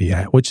pool's going to be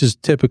at, which is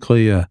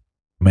typically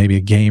maybe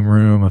a game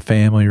room, a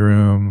family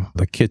room,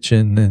 the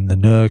kitchen and the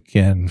nook,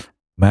 and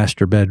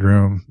master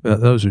bedroom.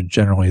 Those are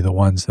generally the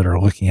ones that are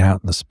looking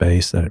out in the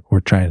space that we're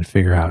trying to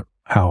figure out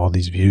how all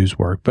these views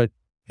work. But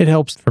it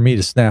helps for me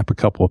to snap a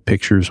couple of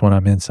pictures when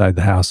I'm inside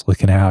the house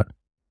looking out.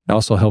 It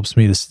also helps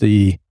me to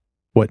see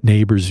what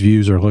neighbors'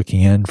 views are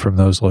looking in from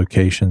those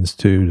locations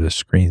too, to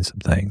screen some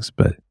things.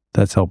 But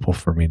that's helpful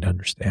for me to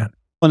understand.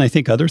 And I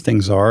think other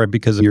things are,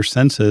 because your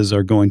senses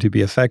are going to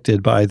be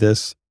affected by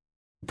this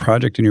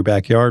project in your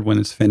backyard when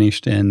it's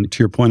finished. And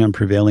to your point on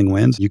prevailing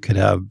winds, you could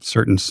have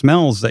certain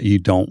smells that you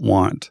don't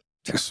want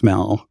to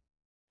smell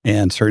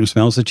and certain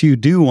smells that you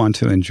do want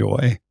to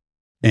enjoy.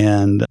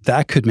 And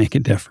that could make a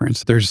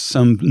difference. There's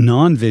some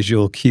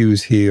non-visual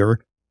cues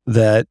here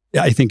that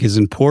I think is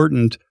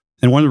important.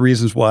 And one of the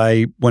reasons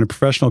why when a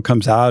professional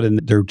comes out and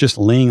they're just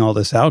laying all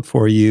this out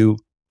for you,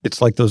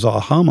 it's like those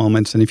aha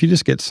moments. And if you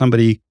just get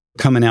somebody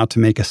coming out to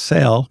make a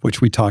sale,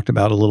 which we talked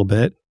about a little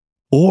bit,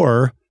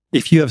 or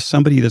if you have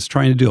somebody that's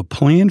trying to do a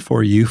plan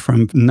for you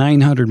from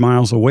 900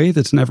 miles away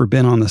that's never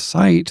been on the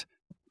site,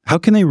 how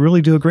can they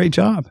really do a great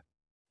job?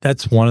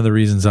 That's one of the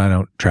reasons I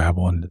don't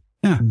travel and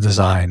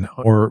design.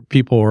 Or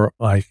people are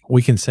like,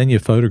 we can send you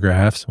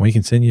photographs, we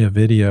can send you a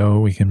video,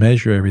 we can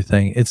measure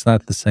everything. It's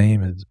not the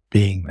same as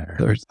being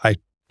there. I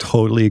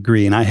totally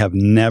agree. And I have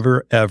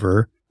never,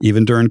 ever,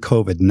 even during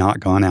COVID, not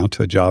gone out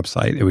to a job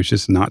site. It was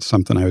just not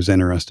something I was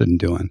interested in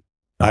doing.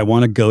 I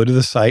want to go to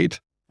the site.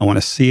 I want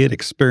to see it,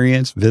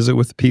 experience, visit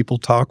with the people,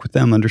 talk with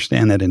them,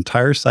 understand that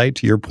entire site,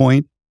 to your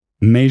point,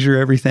 measure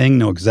everything,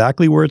 know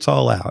exactly where it's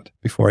all out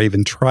before I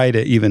even try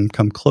to even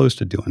come close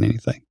to doing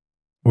anything.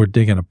 We're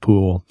digging a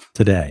pool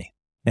today.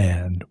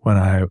 And when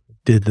I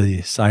did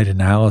the site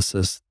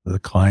analysis, the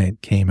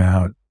client came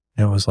out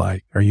and was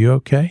like, "Are you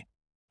okay?"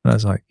 And I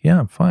was like, "Yeah,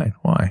 I'm fine."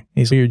 "Why?"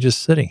 He's like, "You're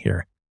just sitting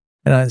here."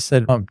 And I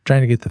said, "I'm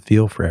trying to get the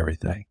feel for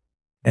everything."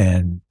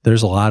 And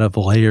there's a lot of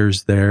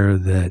layers there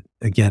that,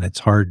 again, it's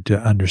hard to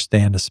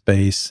understand a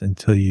space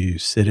until you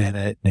sit in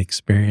it and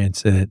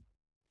experience it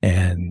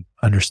and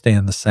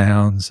understand the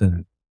sounds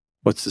and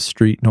what's the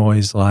street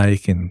noise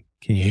like, and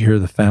can you hear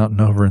the fountain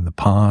over in the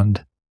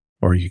pond,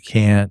 or you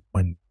can't,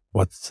 when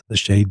what's the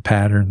shade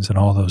patterns and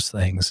all those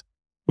things.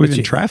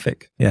 Even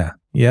traffic. Yeah.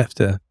 You have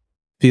to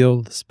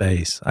feel the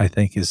space, I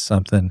think, is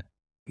something.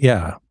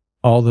 Yeah.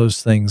 All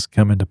those things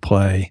come into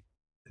play.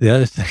 The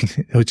other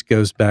thing, which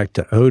goes back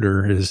to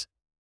odor, is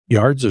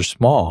yards are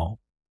small.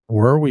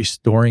 Where are we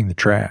storing the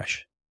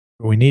trash?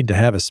 We need to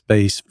have a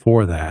space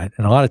for that.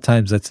 And a lot of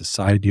times that's a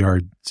side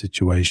yard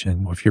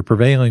situation. If your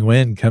prevailing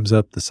wind comes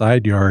up the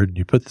side yard and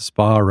you put the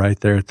spa right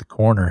there at the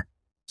corner,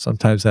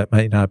 sometimes that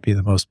might not be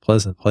the most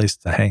pleasant place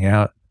to hang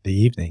out in the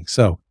evening.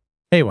 So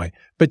anyway,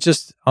 but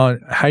just on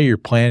how you're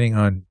planning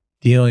on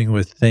dealing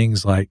with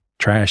things like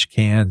trash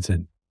cans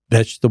and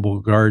vegetable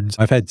gardens.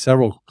 I've had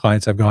several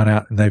clients I've gone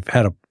out and they've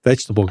had a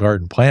vegetable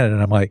garden planted.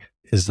 And I'm like,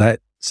 is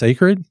that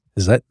sacred?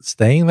 Is that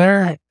staying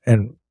there?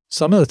 And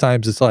some of the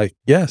times it's like,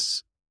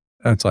 yes.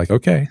 And it's like,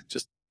 okay,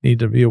 just need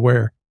to be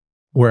aware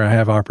where I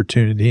have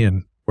opportunity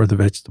and where the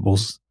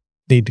vegetables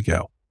need to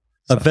go.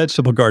 A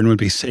vegetable garden would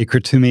be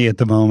sacred to me at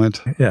the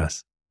moment.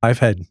 Yes. I've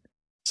had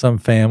some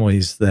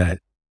families that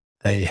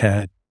they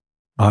had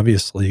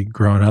obviously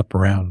grown up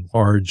around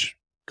large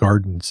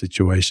garden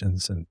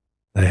situations and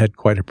they had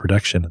quite a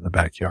production in the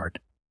backyard.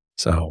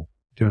 So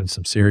doing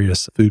some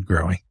serious food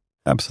growing.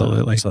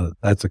 Absolutely. So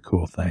that's a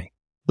cool thing.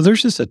 Well,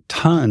 there's just a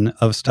ton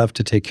of stuff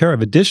to take care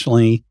of.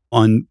 Additionally,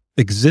 on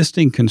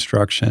existing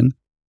construction,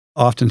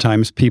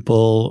 oftentimes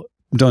people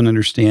don't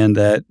understand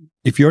that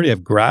if you already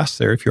have grass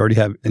there, if you already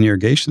have an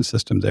irrigation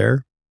system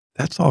there,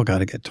 that's all got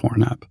to get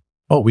torn up.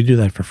 Oh, we do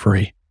that for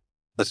free.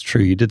 That's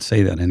true. You did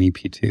say that in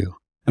EP2.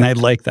 And I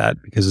like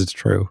that because it's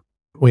true.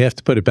 We have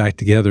to put it back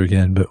together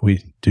again, but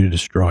we do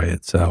destroy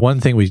it. So one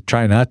thing we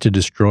try not to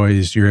destroy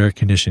is your air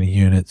conditioning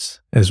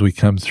units as we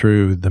come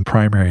through the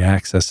primary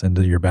access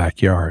into your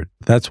backyard.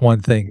 That's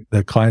one thing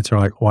that clients are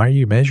like, why are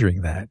you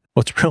measuring that?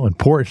 Well, it's real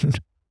important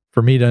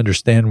for me to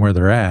understand where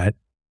they're at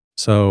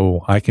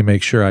so I can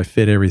make sure I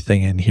fit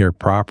everything in here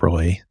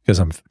properly because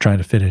I'm trying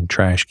to fit in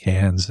trash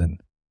cans and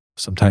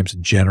sometimes a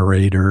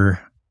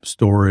generator,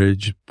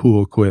 storage,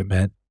 pool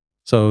equipment.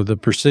 So the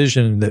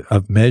precision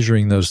of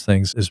measuring those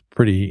things is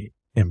pretty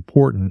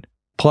important.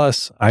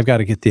 Plus, I've got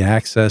to get the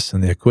access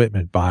and the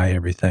equipment by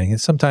everything.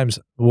 And sometimes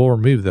we'll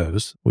remove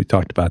those. We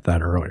talked about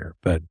that earlier.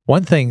 But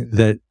one thing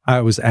that I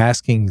was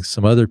asking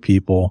some other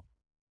people,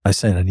 I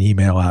sent an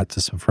email out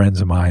to some friends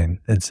of mine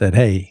and said,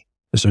 hey,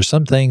 is there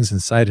some things in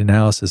site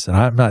analysis that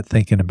I'm not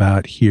thinking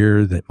about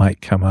here that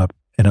might come up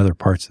in other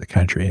parts of the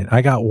country? And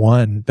I got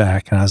one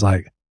back and I was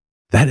like,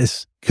 that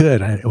is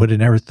good. I would have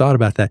never thought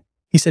about that.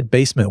 He said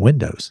basement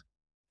windows.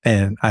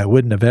 And I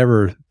wouldn't have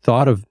ever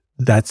thought of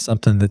that's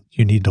something that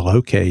you need to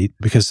locate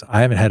because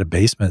I haven't had a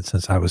basement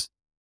since I was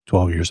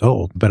 12 years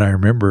old. But I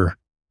remember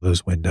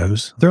those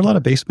windows. Are there a lot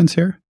of basements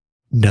here?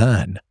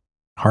 None.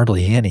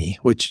 Hardly any,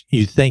 which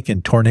you think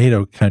in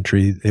tornado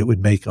country, it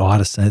would make a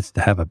lot of sense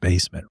to have a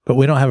basement. But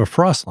we don't have a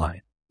frost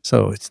line.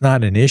 So it's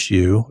not an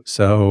issue.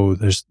 So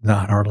there's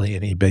not hardly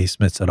any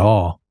basements at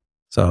all.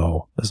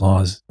 So as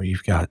long as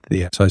you've got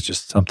so it's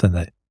just something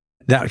that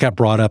got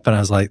brought up and I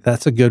was like,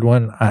 that's a good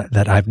one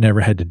that I've never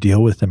had to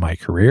deal with in my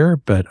career,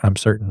 but I'm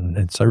certain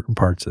in certain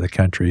parts of the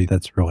country,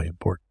 that's really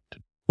important.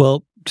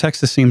 Well,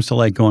 Texas seems to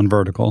like going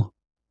vertical.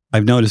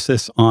 I've noticed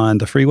this on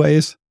the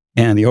freeways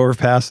and the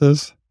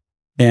overpasses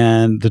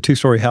and the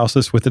two-story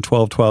houses with the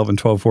 1212 and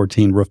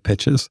 1214 roof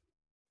pitches,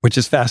 which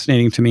is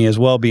fascinating to me as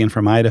well, being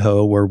from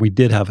Idaho, where we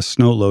did have a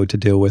snow load to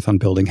deal with on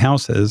building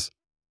houses.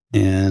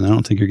 And I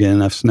don't think you're getting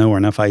enough snow or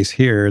enough ice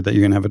here that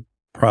you're going to have a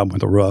problem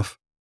with the roof.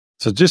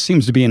 So it just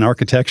seems to be an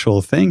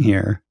architectural thing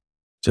here.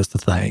 Just a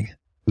thing.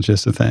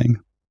 Just a thing.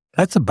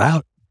 That's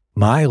about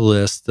my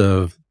list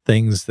of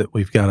things that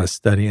we've got to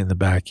study in the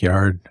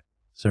backyard.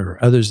 Is there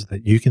others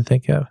that you can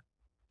think of?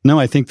 No,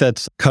 I think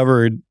that's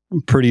covered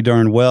pretty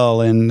darn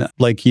well. And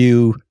like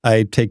you,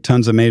 I take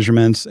tons of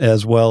measurements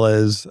as well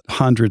as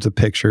hundreds of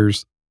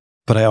pictures,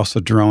 but I also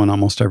drone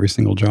almost every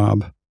single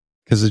job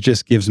because it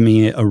just gives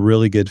me a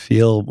really good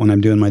feel when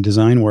I'm doing my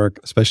design work,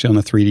 especially on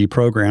the 3D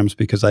programs,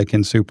 because I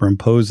can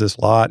superimpose this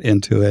lot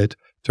into it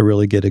to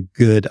really get a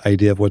good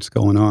idea of what's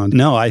going on.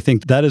 No, I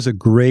think that is a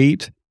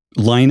great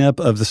lineup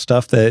of the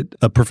stuff that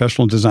a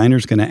professional designer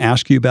is going to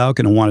ask you about,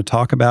 going to want to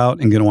talk about,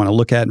 and going to want to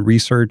look at and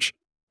research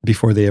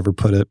before they ever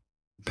put a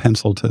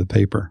pencil to the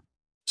paper.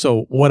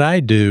 So what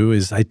I do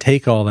is I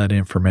take all that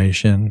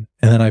information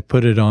and then I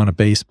put it on a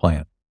base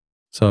plan.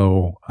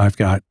 So I've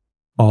got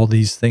all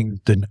these things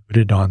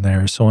denoted on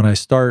there. So when I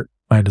start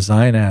my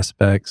design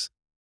aspects,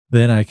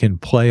 then I can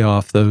play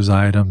off those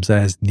items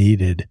as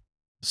needed.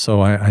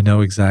 So I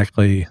know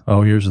exactly,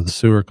 here's where the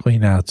sewer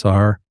cleanouts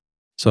are.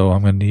 So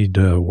I'm going to need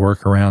to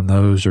work around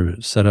those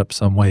or set up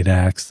some way to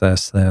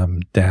access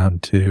them down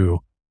to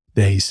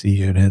the AC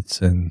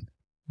units and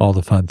all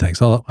the fun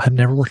things. I've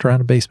never worked around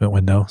a basement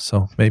window,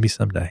 so maybe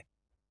someday.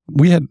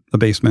 We had a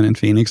basement in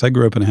Phoenix. I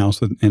grew up in a house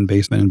in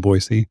basement in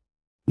Boise.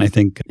 And I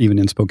think even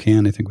in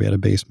Spokane, I think we had a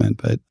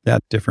basement, but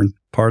that different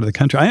part of the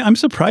country. I'm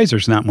surprised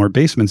there's not more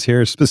basements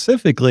here,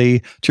 specifically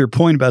to your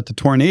point about the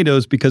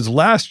tornadoes, because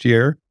last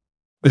year,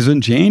 it was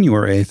in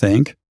January, I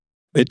think,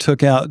 it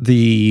took out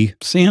the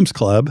Sam's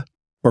Club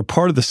or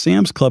part of the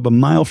Sam's Club a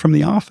mile from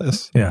the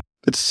office. Yeah.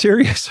 It's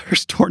serious.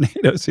 There's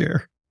tornadoes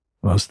here.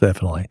 Most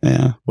definitely.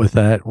 Yeah. With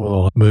that,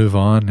 we'll move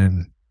on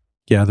and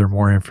gather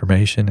more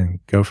information and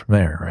go from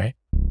there, right?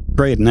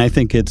 Great. And I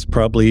think it's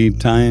probably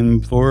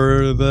time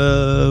for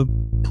the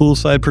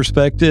Poolside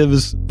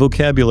Perspectives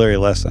vocabulary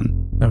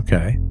lesson.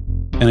 Okay.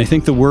 And I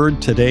think the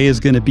word today is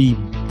going to be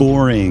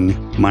boring,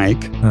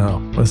 Mike. Oh,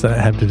 what does that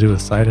have to do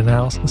with site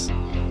analysis?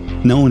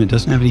 No, and it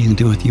doesn't have anything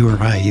to do with you or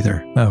I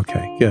either.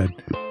 Okay, good.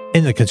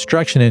 In the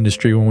construction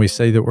industry, when we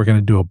say that we're going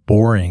to do a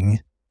boring,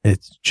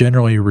 it's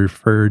generally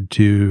referred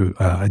to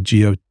a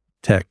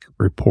geotech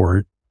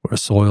report or a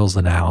soils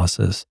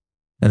analysis.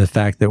 and the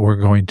fact that we're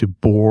going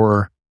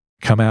to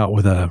come out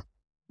with a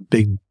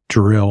big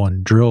drill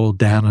and drill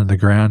down in the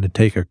ground and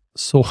take a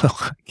soil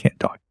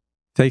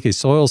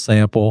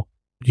sample,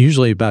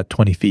 usually about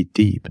 20 feet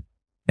deep.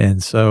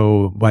 And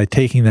so by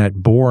taking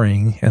that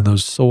boring and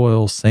those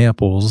soil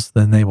samples,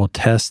 then they will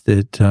test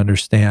it to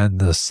understand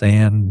the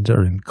sand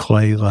or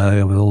clay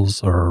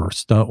levels or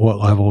stone, what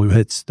level we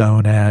hit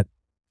stone at.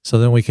 So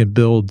then we can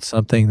build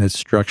something that's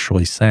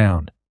structurally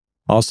sound.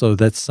 Also,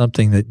 that's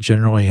something that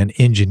generally an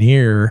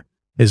engineer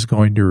is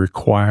going to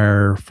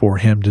require for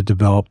him to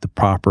develop the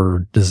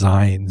proper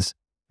designs,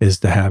 is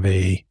to have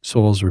a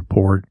soils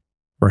report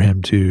for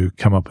him to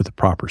come up with the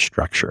proper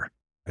structure.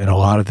 In a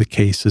lot of the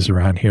cases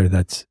around here,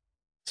 that's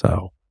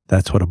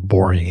what a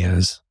boring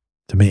is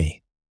to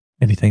me.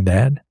 Anything to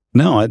add?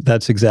 No,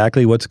 that's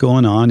exactly what's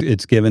going on.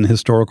 It's given a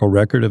historical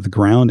record of the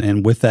ground,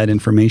 and with that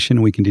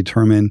information, we can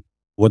determine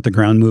what the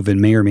ground movement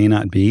may or may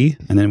not be,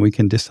 and then we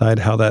can decide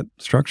how that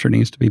structure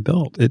needs to be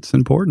built. It's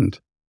important.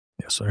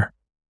 Yes, sir.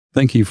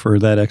 Thank you for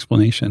that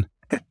explanation.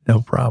 No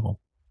problem.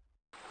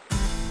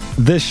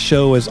 This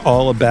show is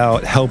all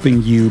about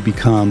helping you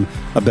become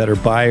a better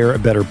buyer, a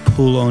better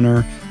pool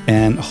owner,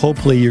 and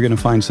hopefully you're going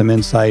to find some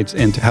insights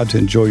into how to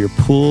enjoy your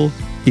pool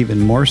even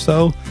more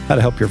so, how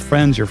to help your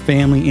friends, your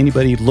family,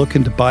 anybody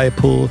looking to buy a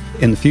pool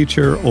in the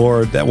future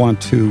or that want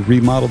to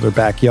remodel their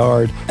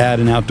backyard, add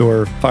an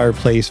outdoor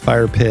fireplace,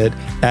 fire pit,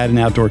 add an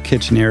outdoor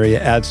kitchen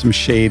area, add some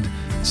shade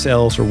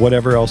cells or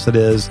whatever else it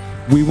is.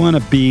 We want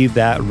to be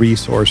that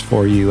resource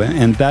for you,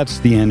 and that's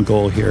the end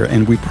goal here.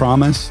 And we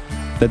promise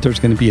that there's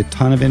going to be a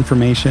ton of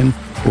information.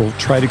 We'll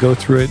try to go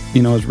through it,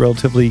 as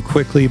relatively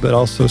quickly, but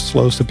also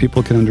slow so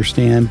people can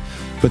understand.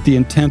 But the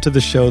intent of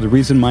the show, the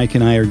reason Mike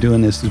and I are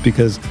doing this is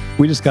because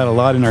we just got a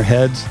lot in our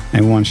heads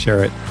and we want to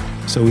share it.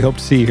 So we hope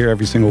to see you here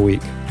every single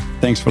week.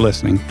 Thanks for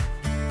listening.